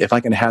 And if I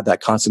can have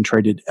that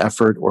concentrated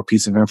effort or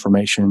piece of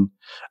information,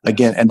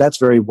 again, and that's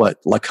very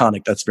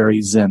laconic, that's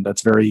very Zen,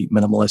 that's very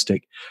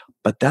minimalistic.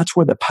 But that's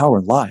where the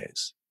power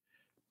lies.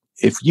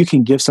 if you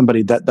can give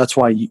somebody that's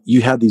why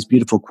you have these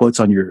beautiful quotes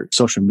on your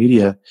social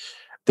media.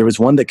 There was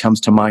one that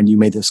comes to mind. You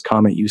made this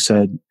comment. You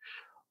said,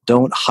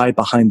 don't hide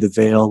behind the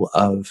veil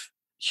of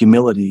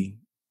humility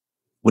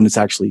when it's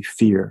actually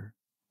fear.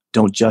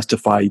 Don't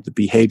justify the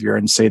behavior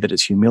and say that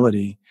it's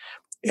humility.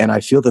 And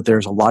I feel that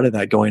there's a lot of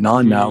that going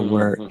on now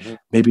where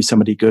maybe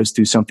somebody goes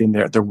through something,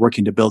 they're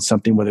working to build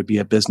something, whether it be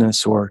a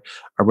business or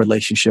a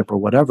relationship or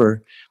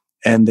whatever,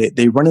 and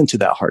they run into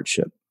that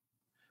hardship.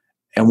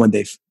 And when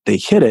they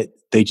hit it,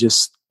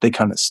 they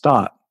kind of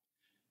stop.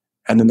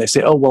 And then they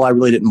say, oh, well, I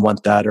really didn't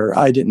want that, or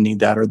I didn't need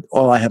that, or,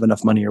 oh, I have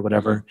enough money or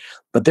whatever.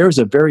 But there's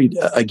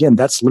again,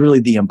 that's literally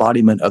the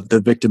embodiment of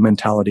the victim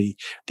mentality,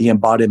 the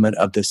embodiment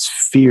of this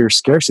fear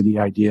scarcity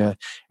idea.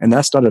 And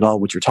that's not at all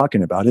what you're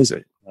talking about, is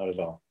it? Not at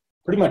all.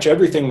 Pretty much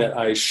everything that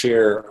I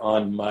share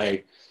on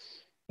my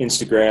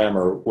Instagram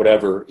or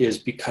whatever is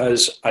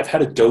because I've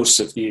had a dose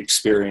of the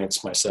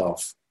experience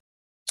myself.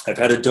 I've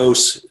had a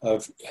dose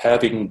of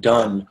having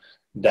done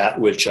that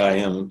which I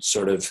am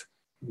sort of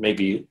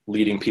maybe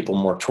leading people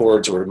more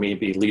towards, or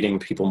maybe leading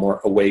people more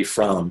away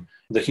from.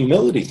 The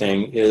humility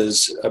thing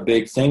is a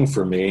big thing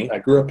for me. I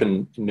grew up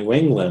in New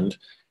England,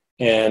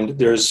 and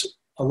there's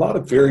a lot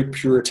of very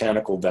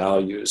puritanical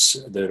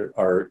values that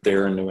are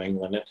there in New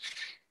England.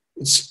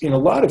 It's, in a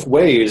lot of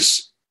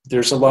ways,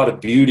 there's a lot of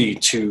beauty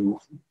to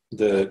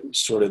the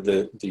sort of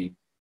the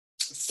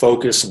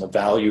focus and the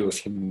value of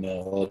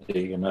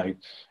humility. And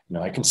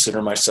I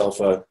consider myself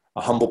a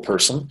humble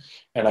person,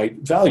 and I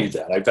value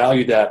that. I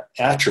value that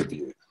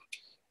attribute.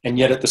 And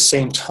yet at the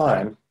same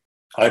time,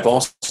 I've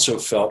also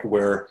felt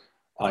where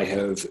I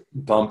have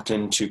bumped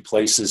into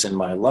places in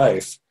my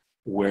life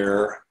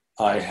where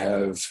I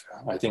have,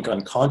 I think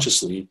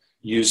unconsciously,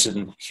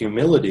 using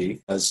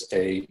humility as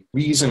a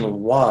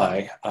reason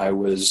why I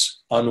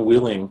was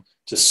unwilling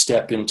to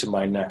step into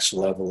my next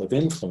level of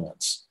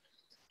influence.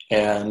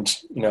 And,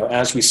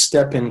 as we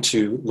step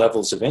into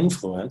levels of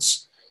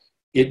influence,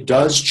 it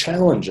does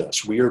challenge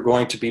us. We are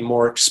going to be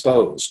more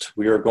exposed.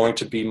 We are going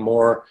to be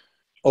more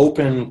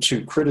open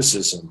to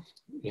criticism.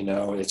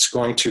 It's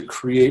going to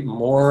create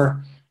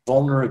more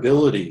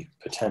vulnerability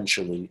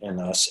potentially in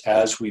us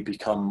as we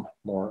become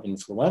more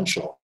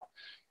influential.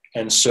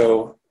 And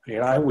so,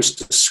 I was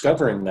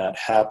discovering that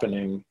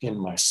happening in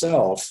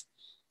myself,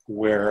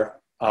 where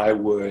I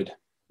would,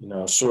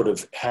 sort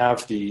of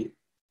have the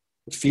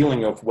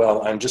feeling of,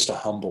 well, I'm just a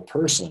humble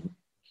person.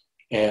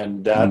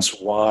 And that's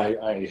why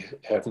I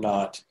have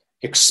not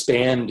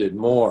expanded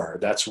more.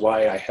 That's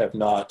why I have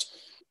not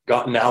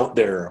gotten out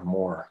there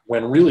more.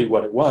 When really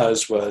what it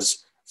was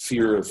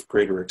fear of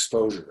greater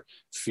exposure,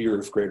 fear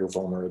of greater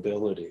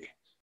vulnerability.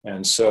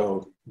 And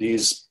so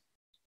these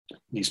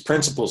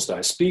principles that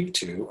I speak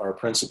to are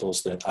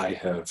principles that I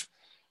have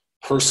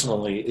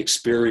personally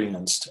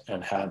experienced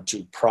and had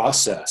to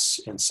process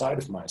inside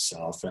of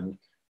myself. And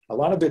a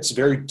lot of it's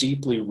very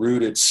deeply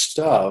rooted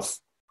stuff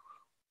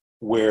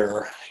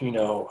where,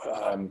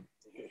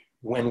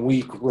 when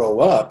we grow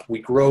up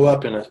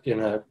in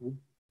a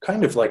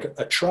kind of like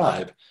a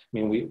tribe.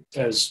 We,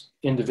 as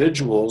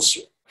individuals,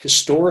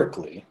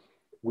 historically,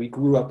 we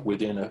grew up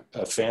within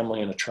a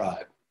family and a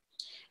tribe.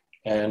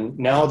 And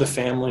now the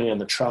family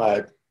and the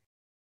tribe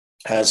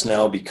has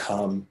now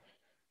become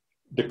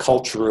the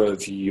culture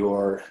of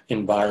your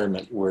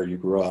environment where you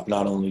grew up,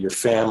 not only your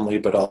family,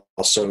 but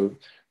also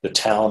the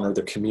town or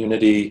the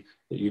community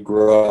that you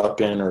grew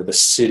up in, or the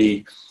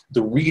city,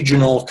 the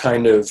regional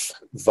kind of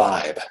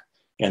vibe,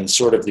 and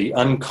sort of the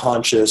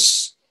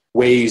unconscious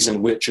ways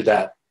in which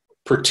that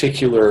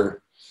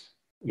particular,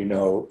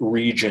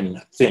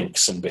 region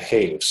thinks and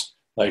behaves.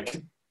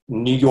 Like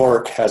New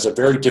York has a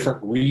very different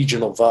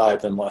regional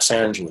vibe than Los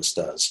Angeles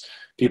does.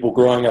 People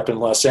growing up in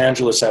Los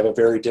Angeles have a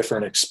very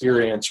different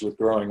experience with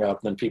growing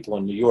up than people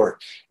in New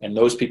York. And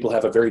those people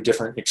have a very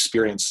different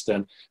experience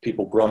than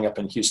people growing up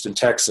in Houston,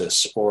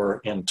 Texas, or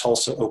in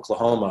Tulsa,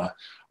 Oklahoma,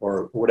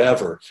 or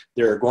whatever.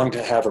 They're going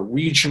to have a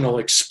regional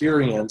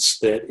experience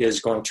that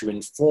is going to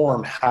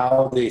inform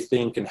how they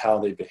think and how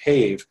they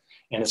behave.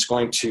 And it's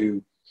going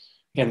to,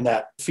 and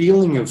that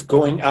feeling of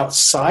going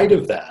outside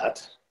of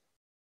that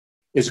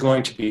is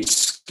going to be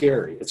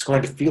scary. It's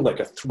going to feel like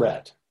a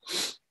threat,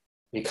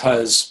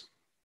 because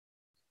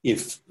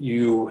if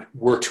you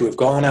were to have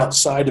gone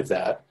outside of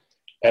that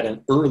at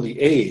an early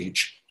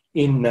age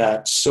in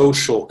that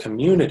social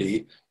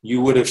community,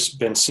 you would have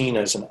been seen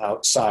as an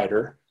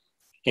outsider.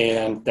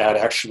 And that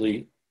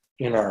actually,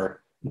 in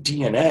our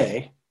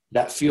DNA,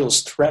 that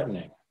feels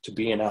threatening to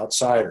be an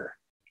outsider.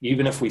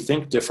 Even if we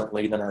think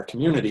differently than our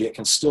community, it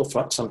can still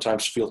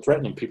sometimes feel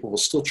threatening. People will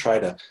still try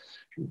to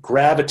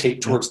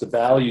gravitate towards the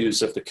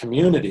values of the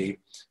community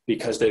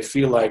because they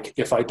feel like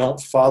if I don't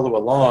follow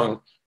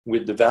along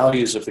with the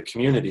values of the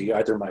community,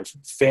 either my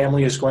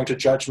family is going to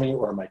judge me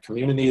or my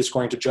community is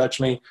going to judge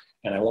me,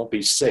 and I won't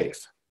be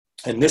safe.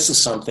 And this is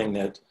something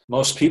that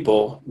most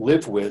people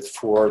live with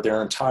for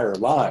their entire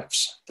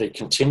lives. They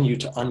continue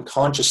to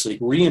unconsciously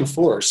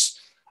reinforce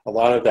a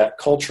lot of that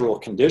cultural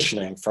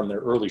conditioning from their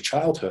early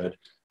childhood,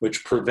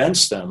 which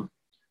prevents them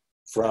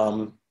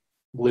from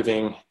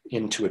living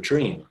into a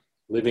dream,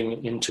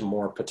 living into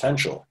more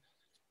potential.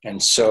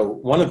 And so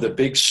one of the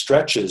big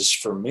stretches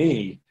for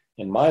me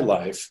in my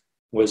life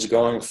was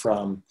going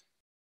from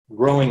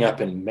growing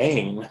up in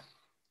Maine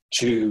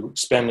to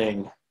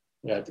starting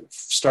at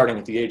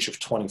the age of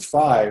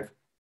 25,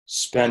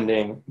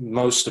 spending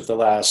most of the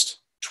last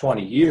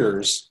 20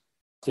 years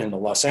in the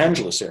Los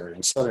Angeles area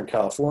in Southern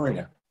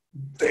California.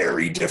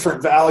 Very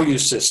different value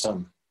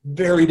system,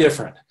 very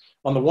different.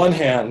 On the one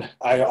hand,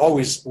 I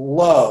always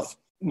love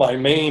my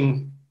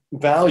main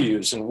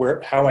values and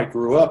how I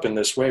grew up in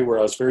this way where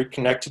I was very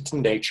connected to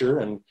nature,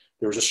 and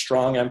there was a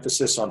strong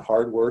emphasis on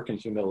hard work and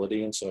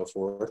humility and so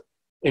forth.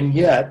 And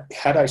yet,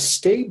 had I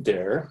stayed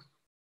there,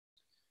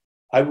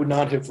 I would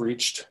not have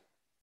reached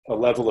a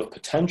level of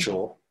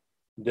potential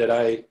that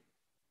I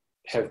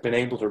have been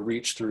able to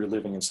reach through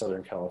living in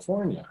Southern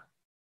California.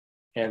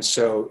 And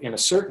so in a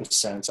certain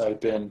sense,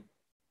 I've been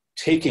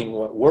taking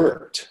what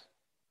worked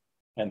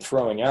and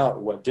throwing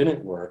out what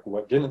didn't work,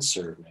 what didn't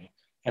serve me.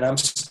 And I'm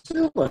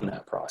still in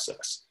that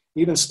process.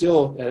 Even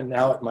still, and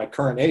now at my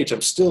current age,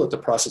 I'm still at the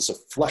process of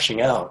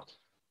flushing out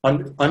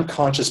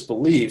unconscious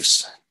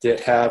beliefs that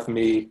have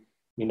me,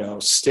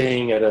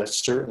 staying at a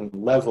certain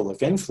level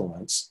of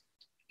influence.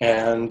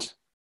 And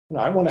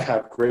I want to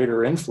have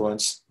greater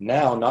influence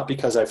now, not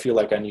because I feel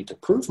like I need to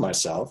prove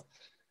myself.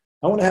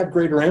 I want to have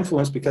greater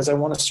influence because I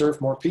want to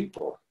serve more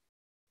people.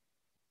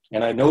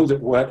 And I know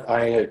that what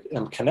I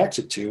am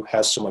connected to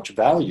has so much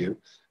value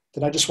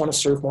that I just want to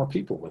serve more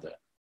people with it.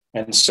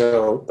 And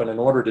so, but in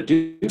order to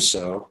do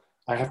so,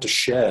 I have to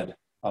shed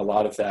a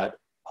lot of that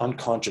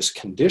unconscious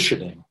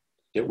conditioning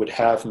that would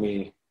have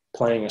me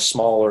playing a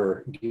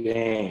smaller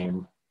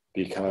game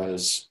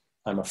because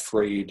I'm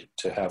afraid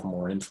to have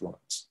more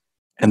influence.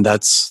 And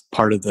that's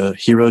part of the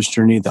hero's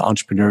journey, the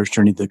entrepreneur's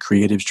journey, the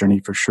creative's journey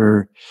for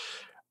sure.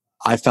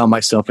 I found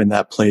myself in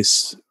that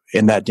place,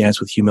 in that dance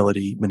with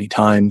humility many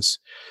times.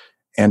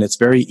 And it's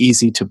very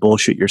easy to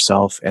bullshit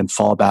yourself and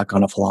fall back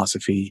on a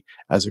philosophy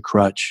as a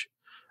crutch.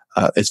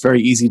 It's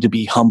very easy to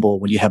be humble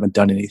when you haven't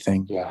done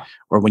anything,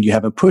 or when you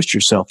haven't pushed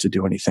yourself to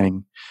do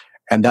anything.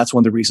 And that's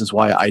one of the reasons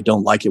why I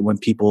don't like it when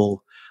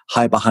people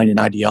hide behind an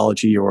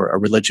ideology or a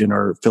religion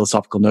or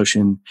philosophical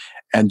notion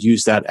and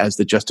use that as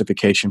the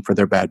justification for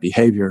their bad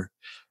behavior.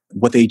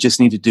 What they just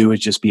need to do is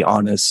just be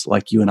honest,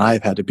 like you and I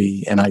have had to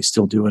be, and I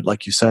still do it.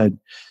 Like you said,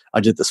 I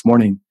did this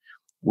morning,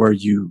 where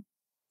you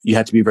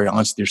have to be very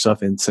honest with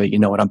yourself and say, you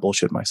know what, I'm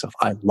bullshitting myself.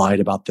 I lied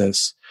about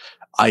this.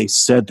 I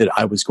said that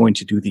I was going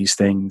to do these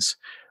things,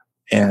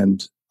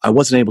 and I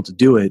wasn't able to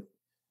do it.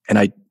 And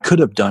I could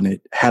have done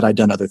it had I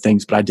done other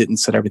things, but I didn't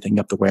set everything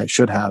up the way I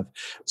should have.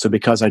 So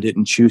because I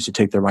didn't choose to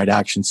take the right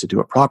actions to do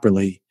it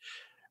properly,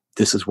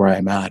 this is where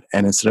I'm at.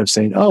 And instead of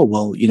saying, oh,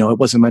 well, it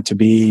wasn't meant to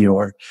be,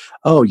 or,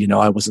 oh,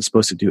 I wasn't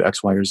supposed to do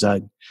X, Y, or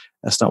Z.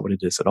 That's not what it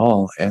is at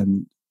all.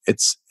 And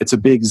it's a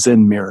big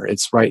Zen mirror.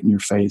 It's right in your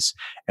face.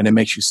 And it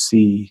makes you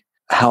see,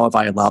 how have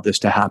I allowed this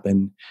to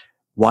happen?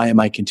 Why am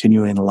I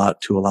continuing to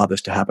allow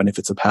this to happen if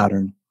it's a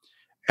pattern?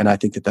 And I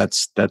think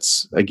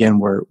that's again,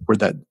 where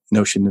that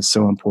notion is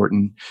so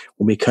important.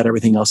 When we cut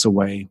everything else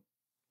away,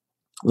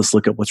 let's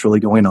look at what's really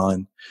going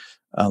on.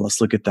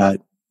 Let's look at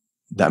that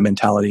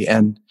mentality.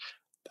 And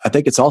I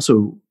think it's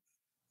also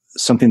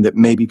something that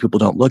maybe people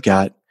don't look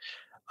at.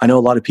 I know a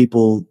lot of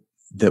people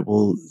that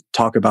will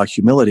talk about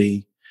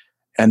humility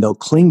and they'll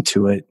cling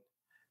to it,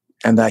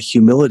 and that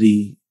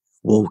humility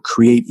will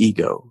create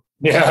ego.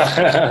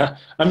 Yeah,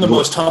 I'm the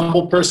most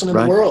humble person in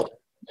the world.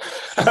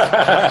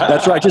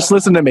 That's right. Just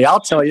listen to me. I'll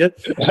tell you.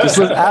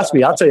 Ask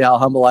me. I'll tell you how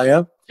humble I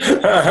am.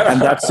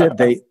 And that's it.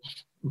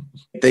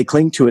 They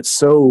cling to it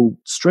so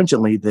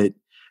stringently that,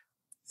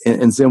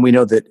 and then we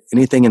know that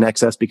anything in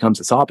excess becomes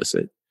its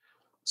opposite.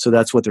 So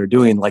that's what they're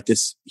doing, like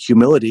this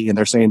humility, and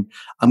they're saying,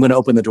 I'm going to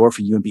open the door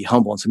for you and be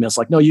humble. And somebody else is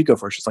like, no, you go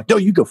first. It's like, no,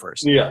 you go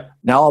first. Yeah.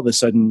 Now all of a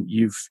sudden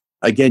you've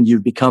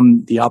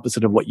become the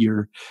opposite of what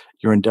you're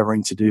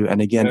endeavoring to do.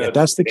 And again, if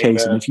that's the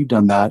case, and if you've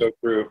done that,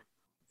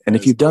 and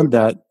if you've done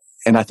that,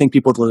 and I think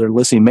people that are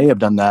listening may have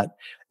done that,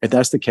 if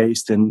that's the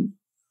case, then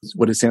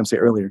what did Sam say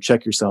earlier?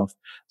 Check yourself,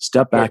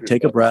 step back,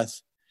 take a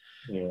breath,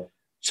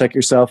 check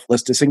yourself.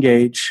 Let's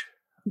disengage.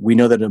 We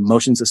know that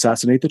emotions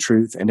assassinate the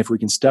truth. And if we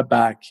can step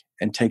back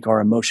and take our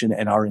emotion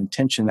and our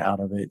intention out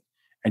of it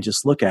and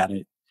just look at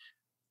it,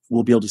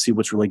 we'll be able to see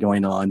what's really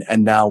going on.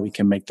 And now we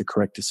can make the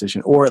correct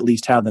decision, or at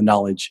least have the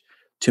knowledge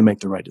to make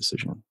the right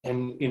decision.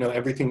 And,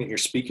 everything that you're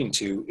speaking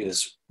to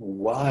is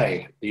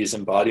why these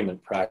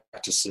embodiment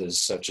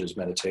practices such as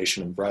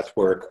meditation and breath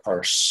work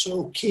are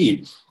so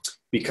key,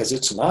 because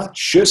it's not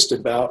just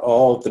about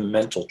all the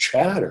mental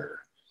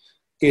chatter.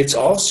 It's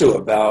also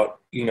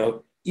about,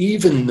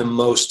 even the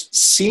most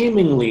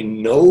seemingly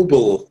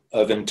noble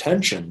of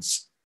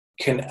intentions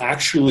can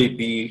actually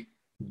be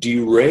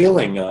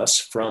derailing us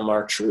from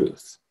our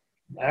truth,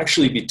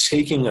 actually be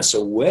taking us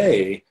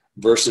away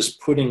versus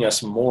putting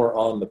us more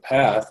on the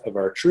path of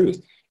our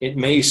truth. It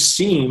may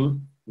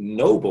seem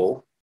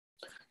noble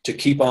to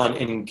keep on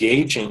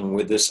engaging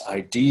with this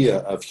idea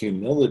of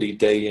humility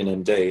day in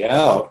and day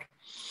out,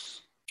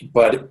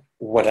 But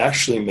what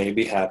actually may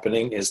be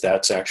happening is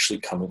that's actually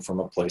coming from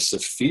a place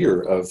of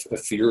fear, of a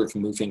fear of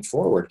moving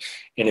forward.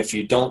 And if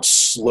you don't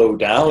slow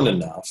down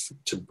enough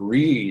to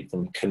breathe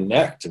and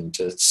connect and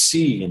to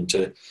see and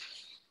to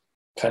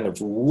kind of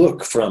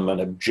look from an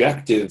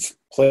objective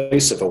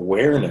place of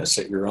awareness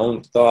at your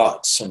own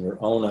thoughts and your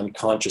own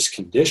unconscious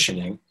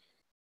conditioning,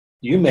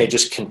 you may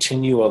just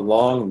continue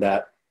along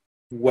that,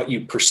 what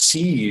you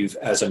perceive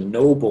as a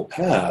noble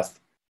path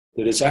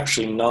that is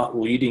actually not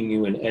leading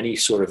you in any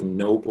sort of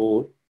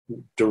noble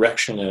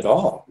direction at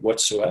all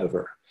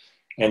whatsoever.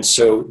 And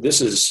so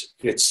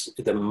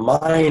the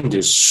mind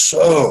is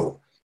so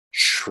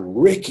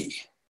tricky.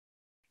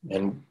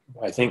 And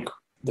I think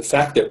the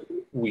fact that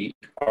we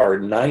are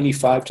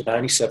 95 to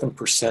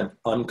 97%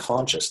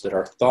 unconscious, that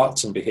our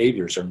thoughts and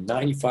behaviors are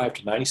 95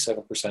 to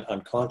 97%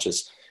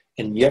 unconscious,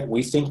 and yet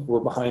we think we're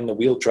behind the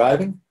wheel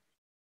driving?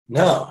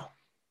 No,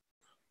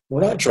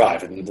 we're not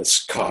driving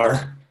this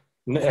car.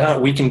 Now,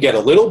 we can get a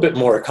little bit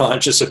more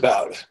conscious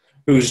about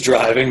who's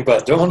driving,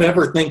 but don't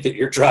ever think that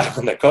you're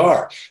driving the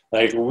car.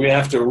 Like, we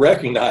have to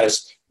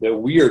recognize that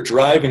we are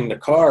driving the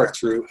car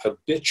through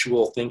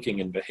habitual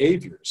thinking and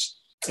behaviors.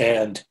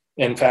 And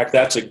in fact,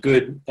 that's a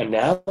good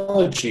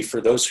analogy for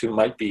those who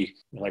might be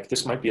like,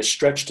 this might be a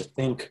stretch to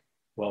think,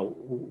 well,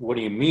 what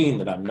do you mean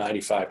that I'm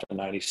 95 to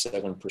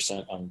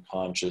 97%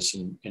 unconscious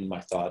in my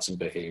thoughts and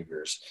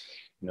behaviors?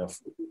 You know,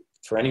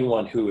 for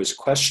anyone who is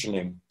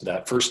questioning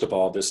that, first of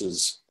all, this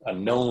is a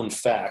known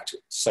fact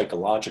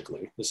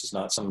psychologically. This is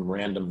not some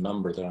random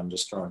number that I'm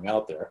just throwing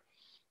out there.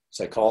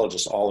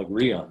 Psychologists all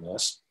agree on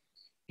this.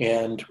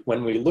 And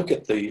when we look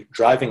at the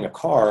driving a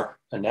car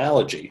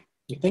analogy,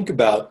 you think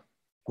about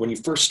when you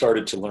first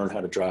started to learn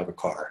how to drive a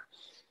car,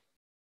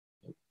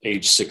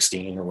 age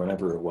 16 or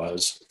whenever it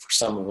was. For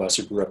some of us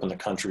who grew up in the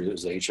country, it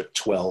was the age of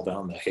 12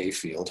 out in the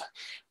hayfield.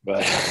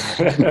 But,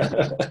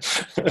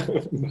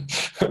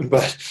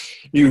 but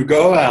you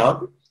go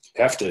out,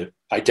 you have to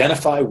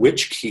identify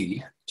which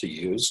key to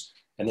use,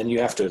 and then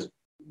you have to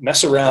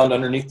mess around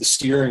underneath the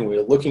steering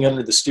wheel, looking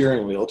under the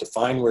steering wheel to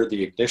find where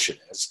the ignition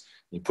is.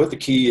 You put the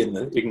key in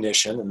the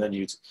ignition, and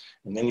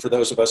then for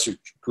those of us who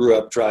grew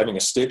up driving a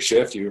stick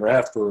shift, you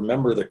have to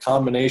remember the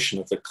combination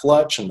of the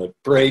clutch and the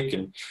brake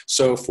and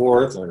so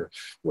forth, or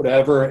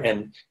whatever.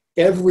 And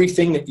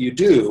everything that you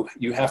do,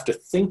 you have to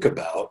think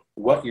about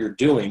what you're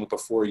doing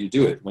before you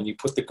do it. When you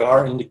put the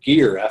car into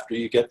gear after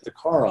you get the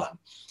car on,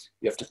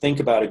 you have to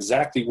think about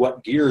exactly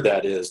what gear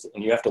that is,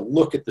 and you have to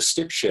look at the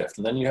stick shift,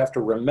 and then you have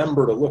to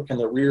remember to look in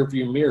the rear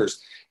view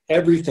mirrors.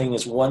 Everything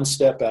is one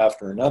step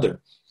after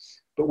another.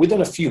 But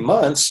within a few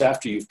months,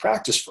 after you've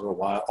practiced for a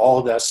while, all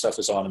of that stuff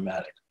is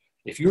automatic.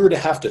 If you were to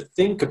have to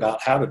think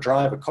about how to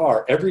drive a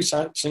car every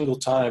single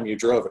time you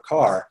drove a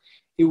car,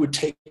 it would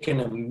take an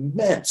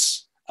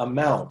immense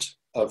amount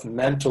of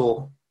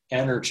mental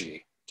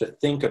energy to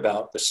think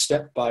about the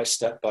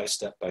step-by-step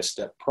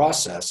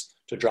process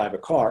to drive a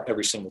car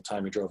every single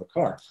time you drove a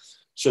car.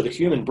 So the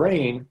human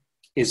brain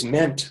is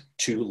meant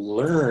to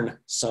learn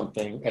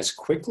something as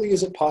quickly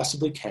as it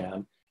possibly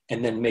can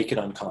and then make it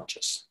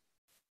unconscious.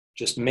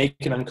 Just make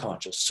it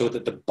unconscious so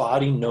that the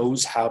body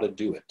knows how to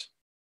do it.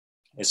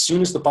 As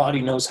soon as the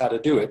body knows how to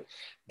do it,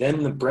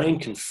 then the brain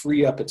can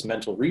free up its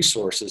mental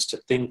resources to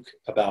think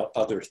about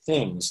other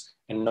things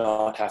and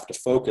not have to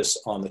focus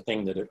on the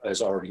thing that it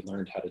has already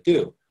learned how to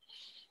do.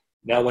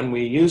 Now, when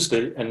we use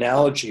the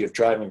analogy of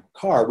driving a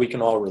car, we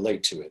can all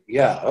relate to it.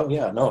 Yeah, oh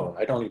yeah, no,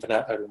 I don't even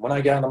when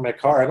I get out of my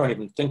car, I don't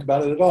even think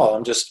about it at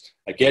all.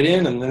 I get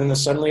in and then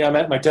suddenly I'm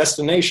at my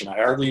destination. I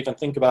hardly even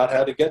think about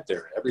how to get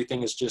there.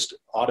 Everything is just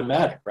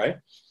automatic, right?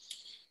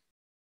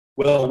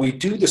 Well, we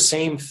do the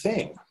same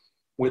thing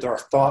with our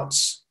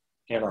thoughts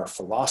and our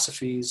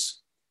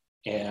philosophies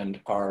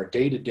and our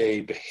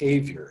day-to-day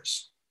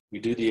behaviors. We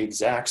do the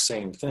exact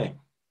same thing,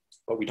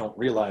 but we don't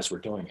realize we're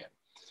doing it.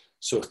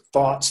 So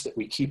thoughts that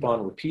we keep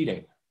on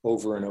repeating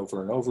over and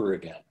over and over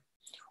again,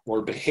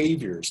 or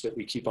behaviors that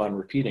we keep on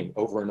repeating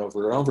over and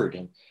over and over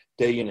again,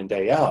 day in and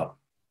day out,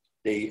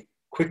 they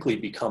quickly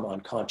become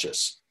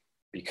unconscious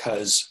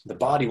because the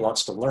body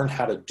wants to learn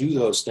how to do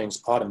those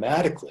things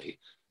automatically.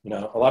 You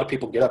know, a lot of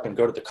people get up and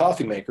go to the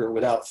coffee maker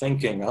without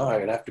thinking, oh,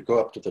 I'd have to go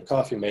up to the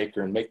coffee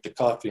maker and make the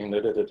coffee and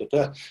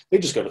da-da-da-da-da. They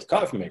just go to the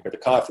coffee maker. The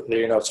coffee,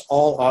 you know, it's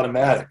all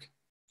automatic.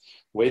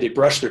 The way they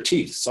brush their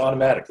teeth, it's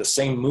automatic. The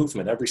same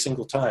movement every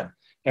single time.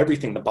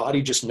 Everything, the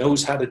body just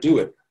knows how to do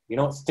it. You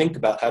don't think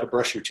about how to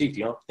brush your teeth.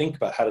 You don't think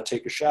about how to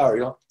take a shower.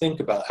 You don't think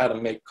about how to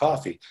make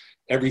coffee.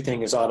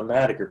 Everything is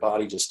automatic. Your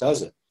body just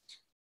does it.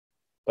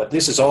 But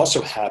this is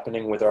also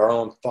happening with our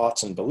own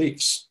thoughts and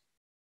beliefs.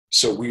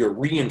 So we are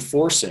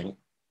reinforcing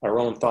our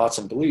own thoughts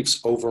and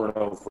beliefs over and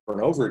over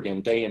and over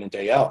again, day in and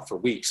day out, for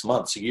weeks,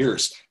 months,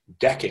 years,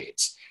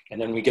 decades. And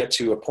then we get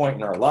to a point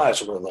in our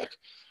lives where we're like,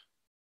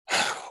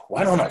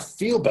 why don't I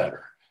feel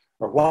better?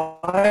 Or why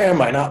am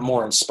I not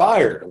more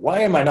inspired? Why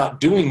am I not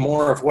doing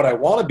more of what I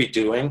want to be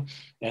doing?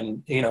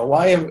 And, you know,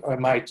 why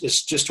am I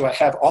just do I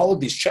have all of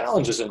these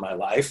challenges in my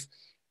life?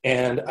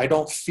 and I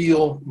don't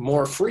feel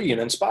more free and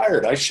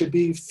inspired. I should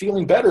be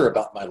feeling better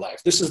about my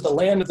life. This is the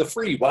land of the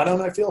free. Why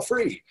don't I feel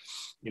free?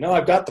 You know,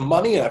 I've got the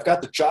money and I've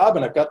got the job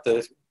and I've got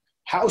the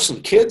house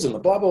and kids and the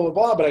blah, blah, blah,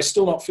 blah, but I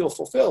still don't feel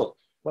fulfilled.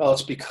 Well,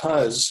 it's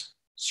because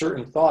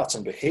certain thoughts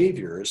and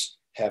behaviors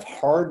have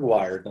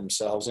hardwired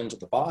themselves into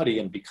the body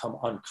and become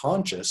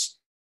unconscious.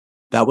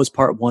 That was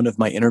part 1 of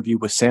my interview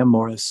with Sam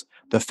Morris,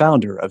 the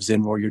founder of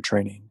Zen Warrior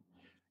Training.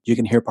 You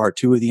can hear part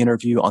 2 of the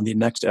interview on the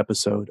next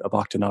episode of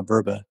Acta Non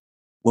Verba,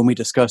 when we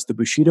discuss the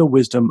Bushido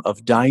wisdom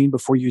of dying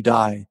before you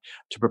die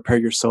to prepare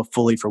yourself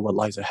fully for what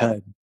lies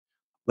ahead.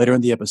 Later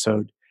in the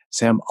episode,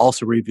 Sam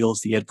also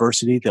reveals the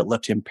adversity that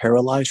left him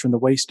paralyzed from the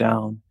waist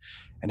down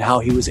and how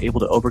he was able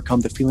to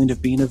overcome the feeling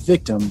of being a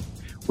victim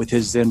with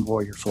his Zen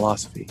Warrior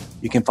philosophy.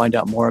 You can find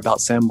out more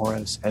about Sam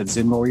Morris at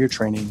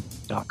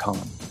ZenWarriorTraining.com.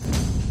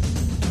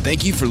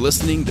 Thank you for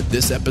listening to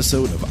this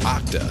episode of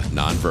Acta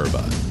Non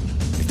Verba.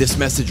 If this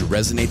message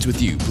resonates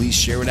with you, please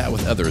share it out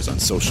with others on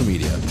social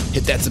media.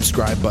 Hit that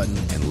subscribe button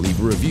and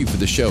leave a review for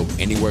the show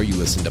anywhere you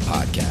listen to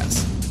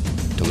podcasts.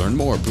 To learn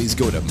more, please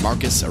go to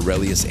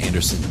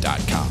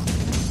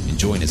MarcusAureliusAnderson.com and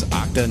join his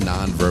Acta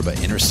Non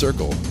Verba Inner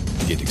Circle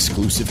to get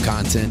exclusive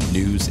content,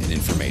 news, and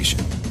information.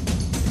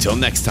 Until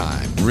next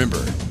time,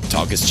 remember,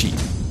 talk is cheap.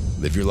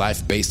 Live your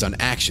life based on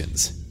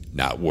actions,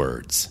 not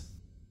words.